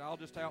and thinking, I'll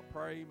just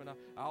out-pray him and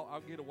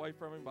I'll get away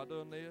from him by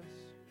doing this.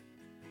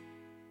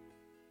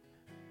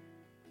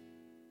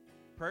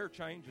 Prayer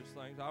changes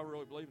things. I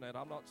really believe in that.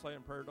 I'm not saying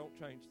prayer don't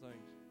change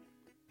things.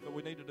 But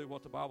we need to do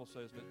what the Bible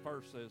says. And it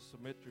first says,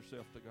 submit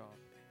yourself to God.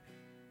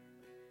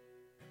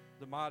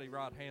 The mighty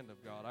right hand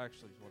of God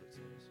actually is what it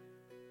says.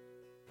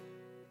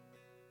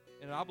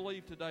 And I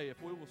believe today,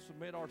 if we will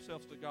submit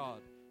ourselves to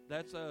God,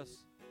 that's us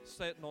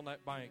sitting on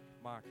that bank,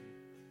 Mikey.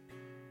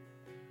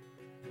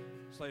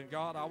 Saying,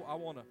 God, I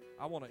want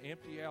to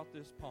empty out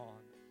this pond.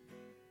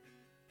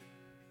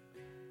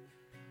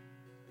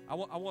 I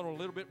want a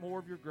little bit more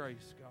of your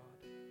grace, God.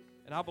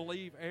 And I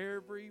believe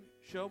every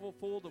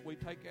shovelful that we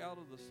take out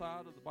of the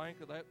side of the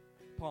bank of that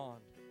pond,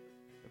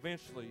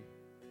 eventually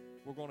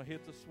we're going to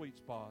hit the sweet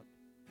spot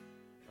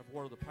of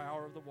where the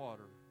power of the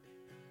water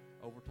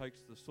overtakes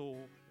the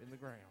soil in the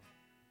ground.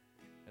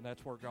 And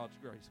that's where God's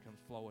grace comes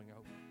flowing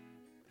over.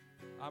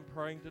 I'm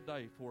praying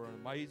today for an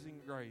amazing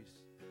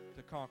grace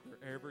to conquer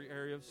every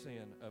area of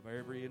sin of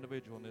every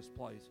individual in this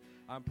place.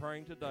 I'm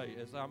praying today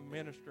as I'm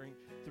ministering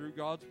through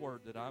God's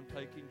Word that I'm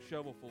taking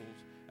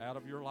shovelfuls out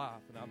of your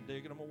life and I'm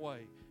digging them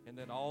away, and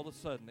then all of a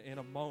sudden, in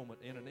a moment,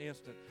 in an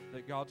instant,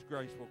 that God's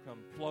grace will come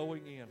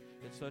flowing in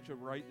at such a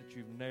rate that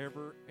you've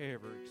never,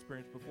 ever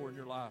experienced before in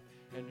your life.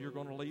 And you're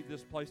going to leave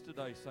this place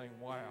today saying,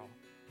 wow,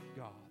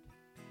 God.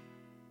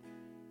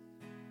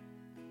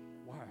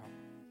 Wow,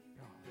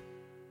 God.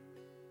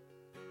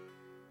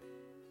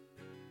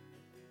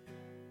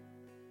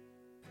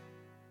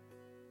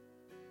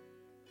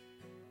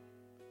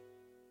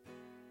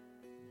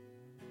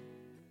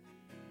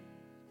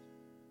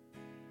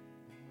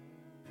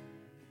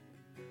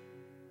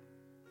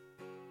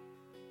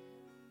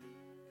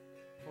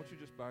 Won't you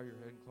just bow your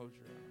head and close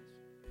your eyes?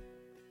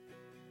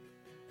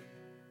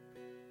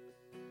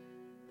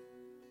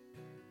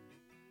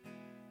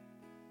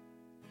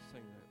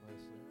 Sing that,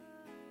 Leslie.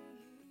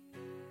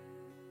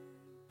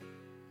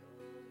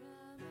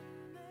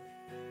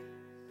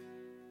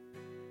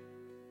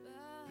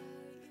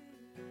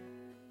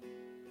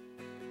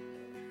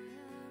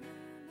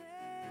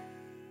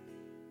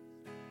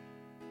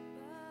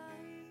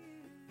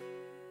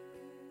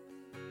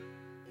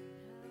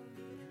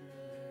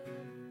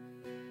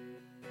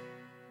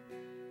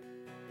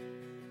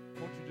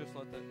 Won't you just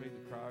let that be the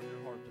cry of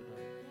your heart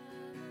today?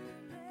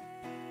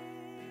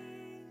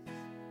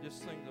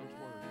 Just sing those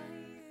words.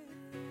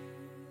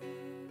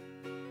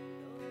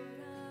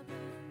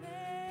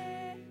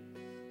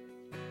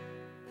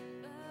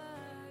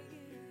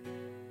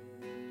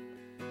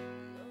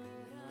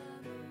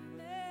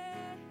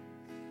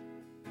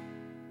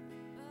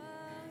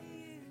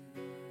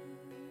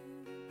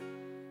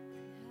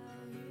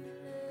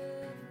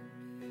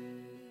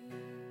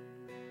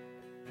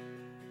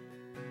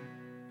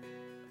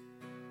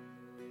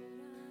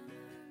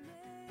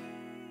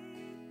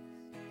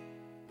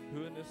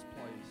 who in this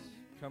place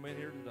come in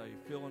here today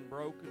feeling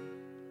broken,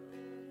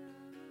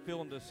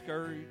 feeling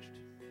discouraged,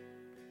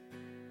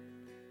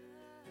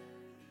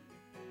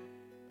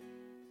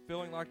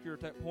 feeling like you're at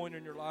that point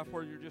in your life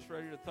where you're just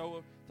ready to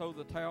throw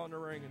the towel in the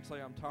ring and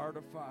say, I'm tired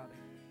of fighting.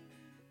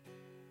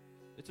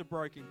 It's a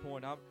breaking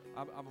point.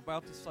 I'm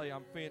about to say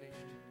I'm finished.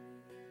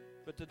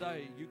 But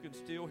today, you can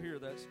still hear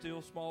that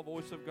still small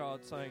voice of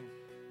God saying,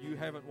 you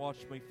haven't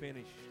watched me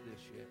finish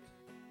this yet.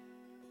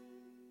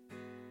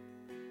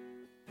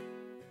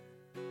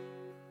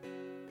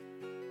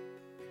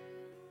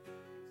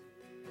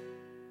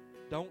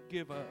 Don't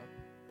give up.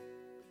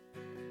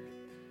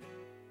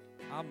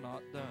 I'm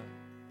not done.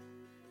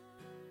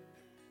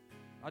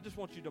 I just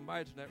want you to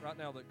imagine that right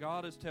now, that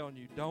God is telling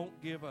you, don't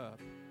give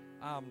up.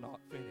 I'm not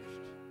finished.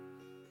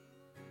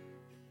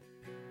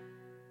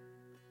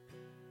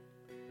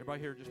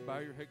 Everybody here, just bow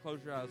your head, close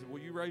your eyes. And will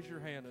you raise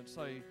your hand and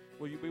say,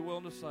 will you be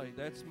willing to say,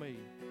 that's me.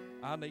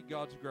 I need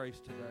God's grace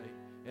today,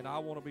 and I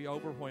want to be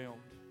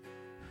overwhelmed.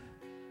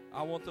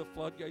 I want the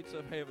floodgates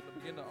of heaven to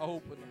begin to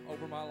open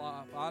over my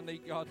life. I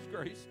need God's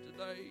grace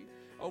today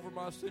over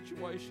my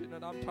situation,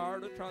 and I'm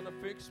tired of trying to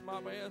fix my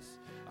mess.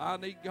 I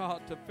need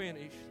God to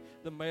finish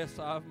the mess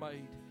I've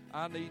made.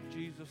 I need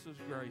Jesus'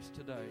 grace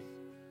today.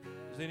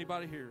 Is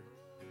anybody here?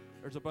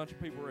 There's a bunch of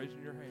people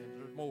raising your hands.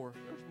 There's more.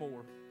 There's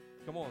more.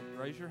 Come on,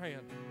 raise your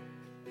hand.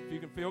 If you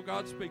can feel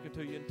God speaking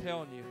to you and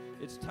telling you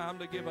it's time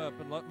to give up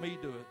and let me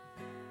do it.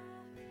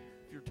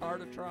 If you're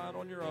tired of trying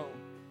on your own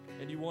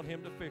and you want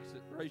Him to fix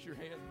it, raise your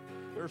hand.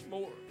 There's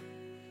more.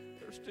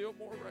 There's still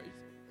more raising.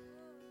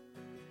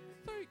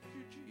 Thank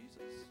you,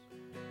 Jesus.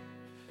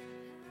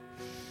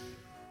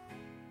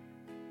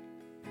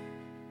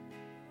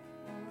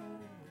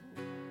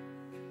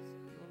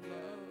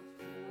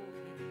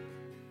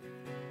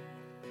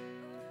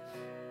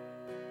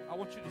 I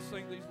want you to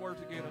sing these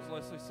words again as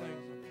Leslie sings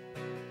them.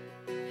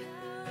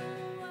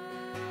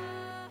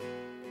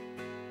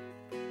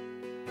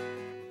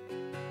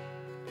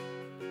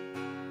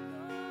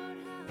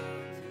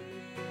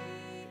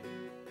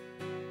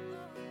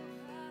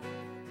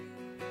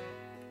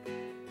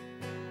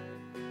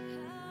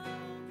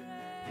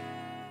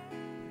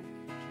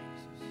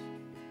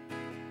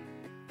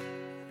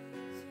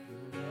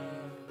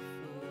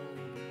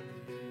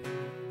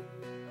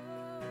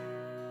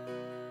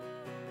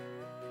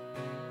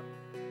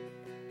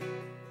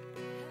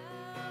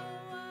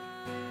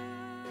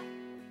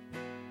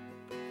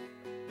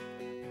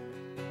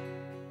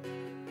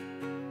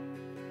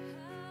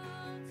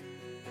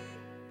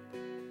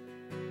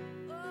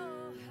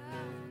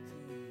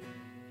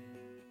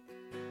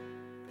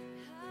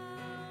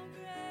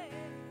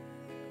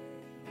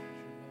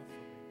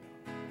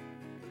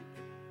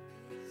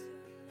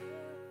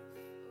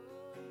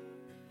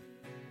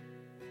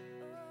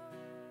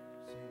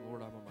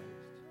 Lord, I'm amazed.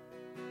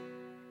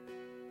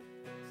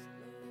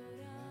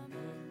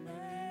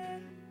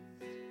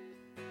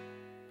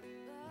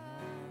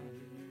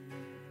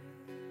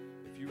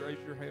 If you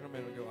raised your hand a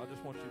minute ago, I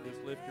just want you to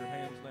just lift your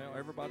hands now.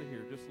 Everybody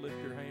here, just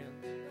lift your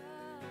hands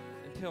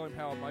and tell Him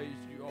how amazed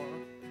you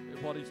are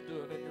at what He's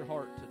doing in your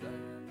heart today.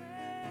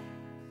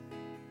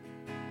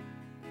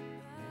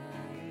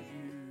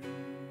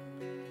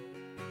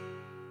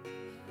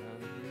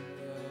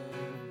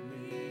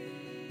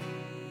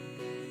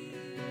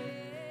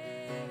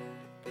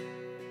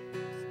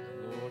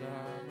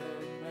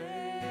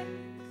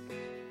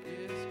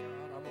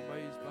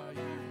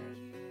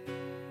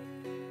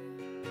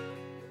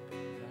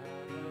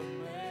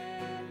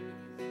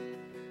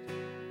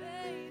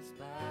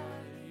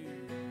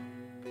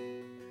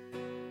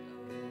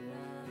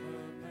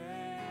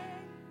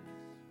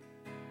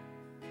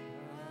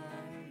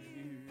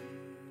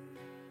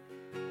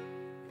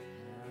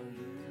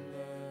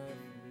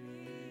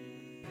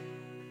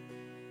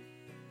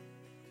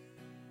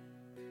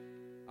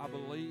 I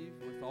believe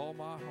with all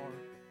my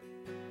heart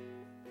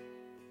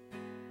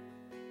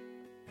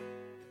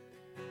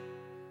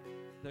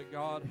that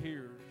God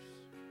hears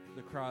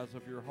the cries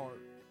of your heart.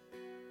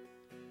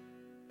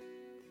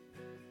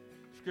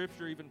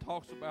 Scripture even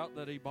talks about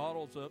that He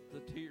bottles up the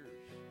tears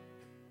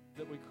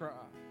that we cry.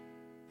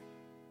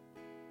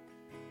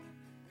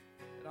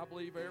 And I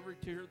believe every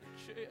tear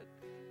that's shed,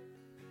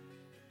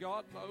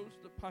 God knows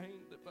the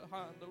pain that's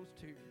behind those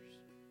tears.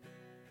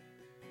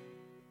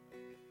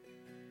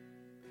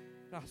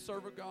 And I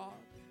serve a God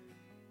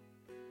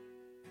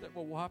that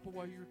will wipe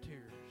away your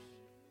tears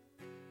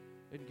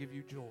and give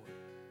you joy.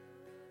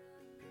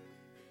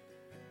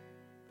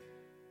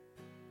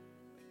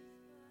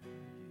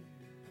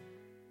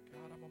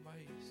 God, I'm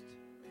amazed.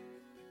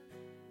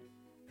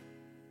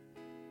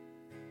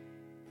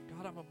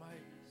 God, I'm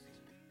amazed.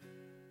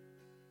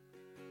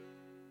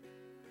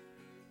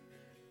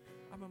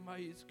 I'm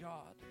amazed,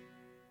 God,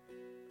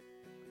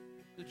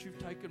 that you've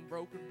taken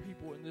broken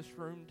people in this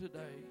room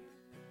today.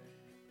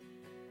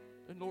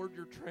 And Lord,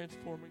 you're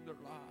transforming their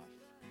life.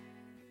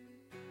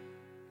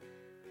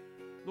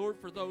 Lord,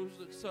 for those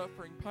that's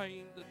suffering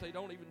pain that they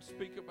don't even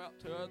speak about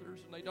to others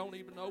and they don't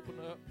even open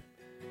up.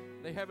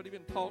 They haven't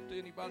even talked to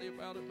anybody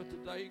about it. But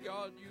today,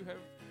 God,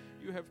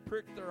 You have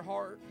pricked their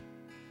heart.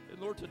 And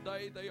Lord,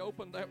 today they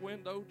opened that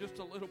window just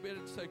a little bit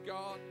and said,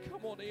 God,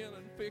 come on in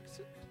and fix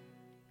it.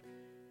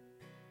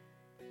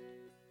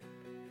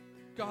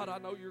 God, I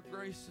know your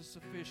grace is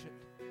sufficient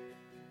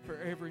for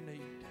every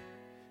need.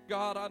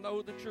 God, I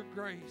know that your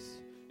grace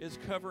is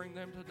covering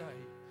them today.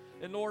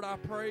 And Lord, I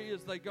pray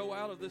as they go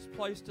out of this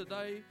place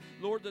today,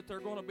 Lord, that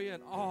they're going to be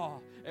in awe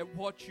at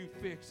what you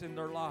fix in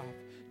their life.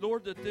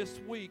 Lord, that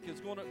this week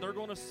they're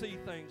going to see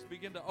things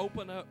begin to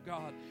open up,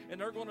 God, and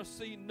they're going to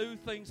see new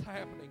things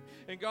happening.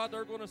 And God,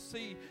 they're going to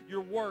see your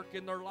work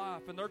in their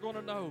life, and they're going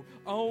to know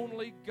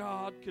only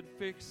God could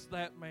fix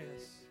that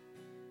mess.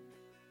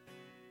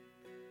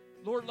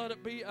 Lord, let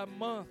it be a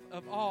month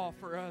of awe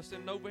for us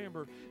in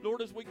November.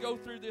 Lord, as we go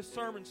through this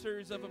sermon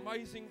series of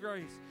Amazing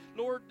Grace,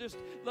 Lord, just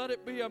let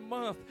it be a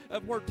month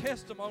of where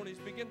testimonies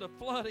begin to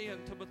flood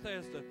into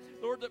Bethesda.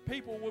 Lord, that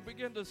people will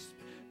begin to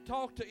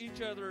talk to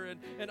each other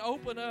and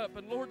open up.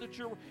 And Lord, that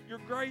your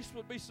grace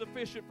would be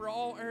sufficient for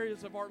all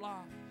areas of our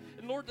life.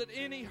 And Lord, that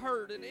any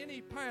hurt and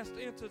any past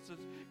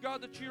instances,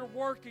 God, that you're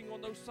working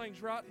on those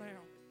things right now.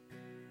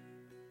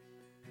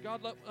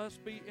 God, let us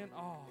be in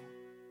awe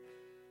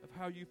of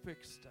how you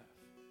fix stuff.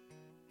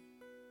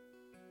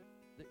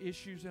 The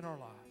issues in our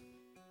life.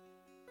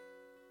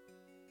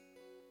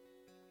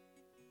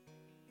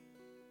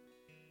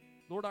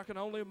 Lord, I can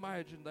only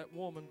imagine that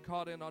woman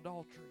caught in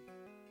adultery,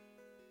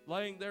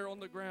 laying there on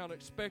the ground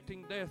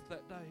expecting death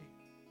that day,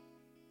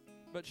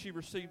 but she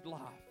received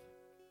life.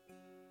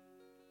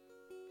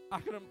 I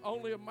can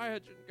only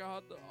imagine,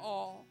 God, the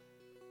awe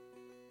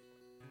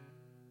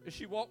as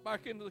she walked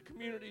back into the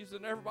communities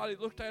and everybody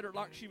looked at her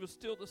like she was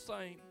still the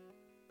same.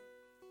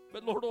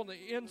 But Lord, on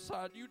the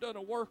inside, you done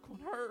a work on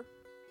her,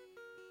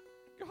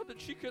 God,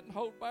 that she couldn't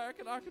hold back.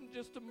 And I can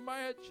just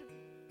imagine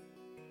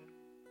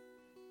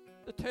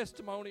the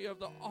testimony of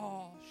the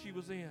awe she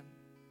was in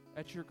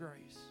at your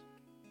grace.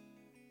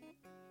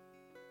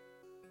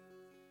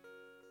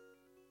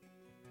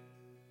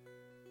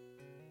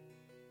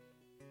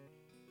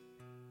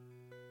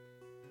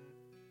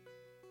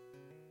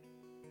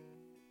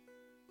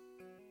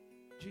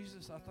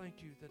 Jesus, I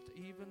thank you that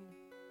even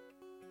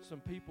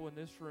some people in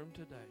this room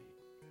today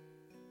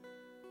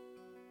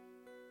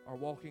are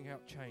walking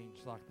out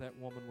changed like that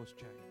woman was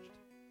changed.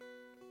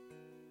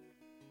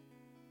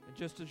 And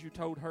just as you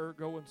told her,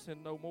 go and sin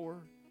no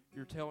more,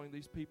 you're telling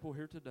these people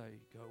here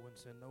today, go and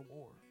sin no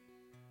more.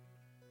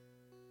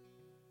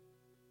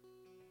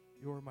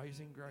 Your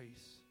amazing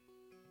grace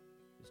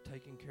is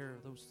taking care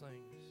of those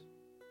things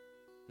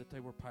that they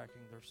were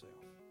packing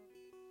themselves.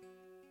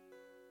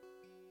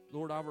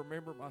 Lord, I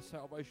remember my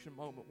salvation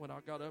moment when I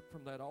got up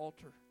from that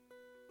altar.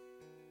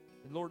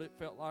 And Lord, it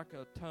felt like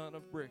a ton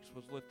of bricks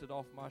was lifted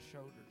off my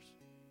shoulders.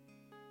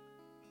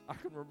 I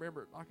can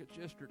remember it like it's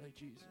yesterday,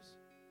 Jesus.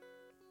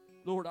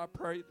 Lord, I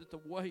pray that the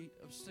weight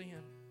of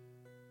sin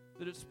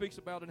that it speaks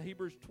about in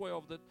Hebrews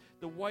 12, that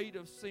the weight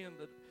of sin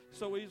that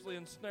so easily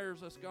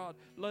ensnares us, God,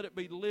 let it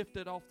be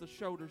lifted off the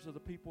shoulders of the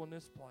people in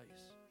this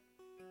place.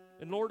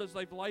 And Lord, as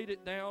they've laid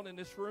it down in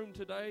this room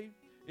today,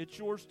 it's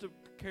yours to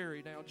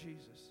carry now,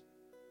 Jesus.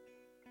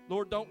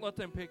 Lord, don't let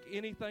them pick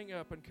anything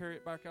up and carry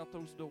it back out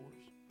those doors.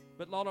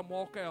 But let them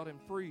walk out in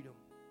freedom,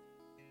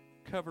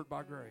 covered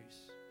by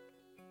grace.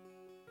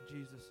 In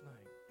Jesus'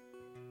 name.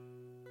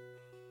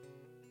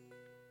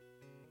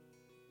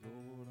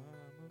 Lord, I'm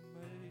amazed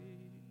by you.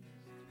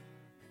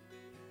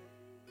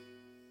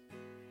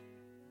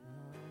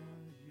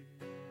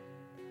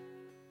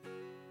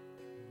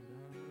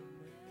 Lord, I'm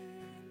amazed by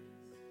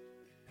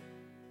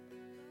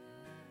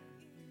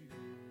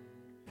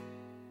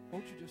you.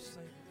 Won't you just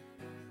sing it?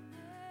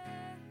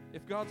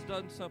 If God's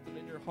done something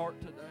in your heart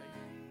today,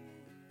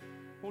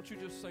 won't you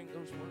just sing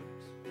those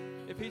words?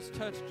 If He's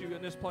touched you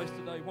in this place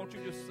today, won't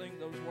you just sing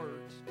those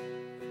words?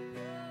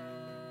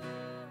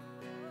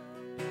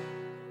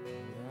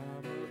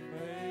 I'm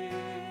amazed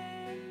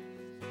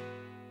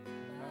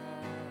by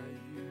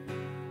you.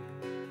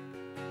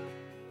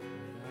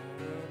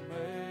 I'm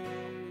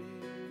amazed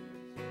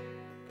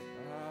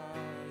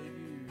by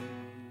you.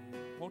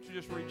 Won't you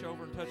just reach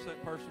over and touch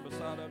that person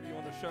beside of you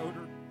on the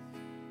shoulder?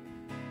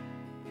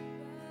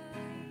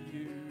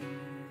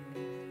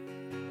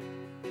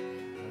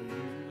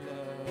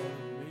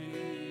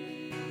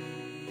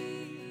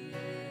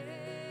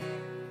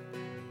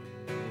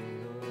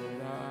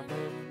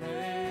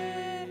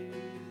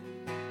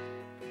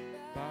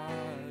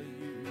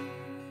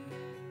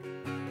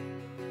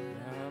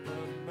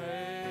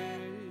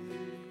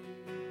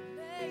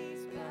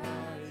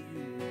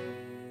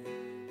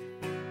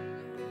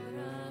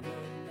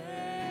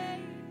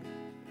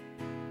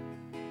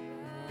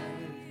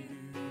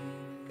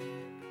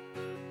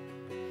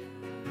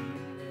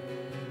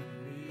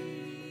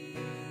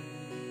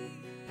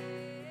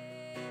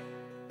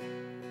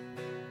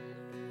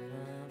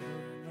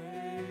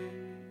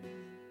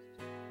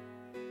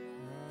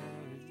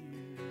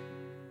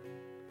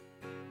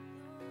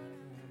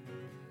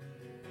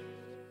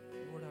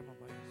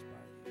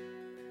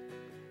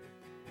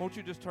 Won't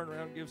you just turn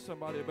around and give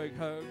somebody a big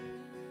hug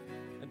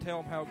and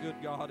tell them how good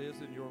God is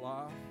in your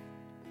life?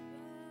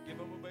 give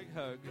them a big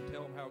hug and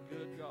tell them how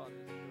good God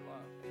is in your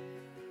life.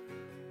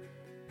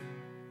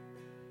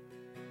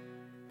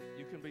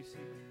 You can be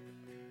seated.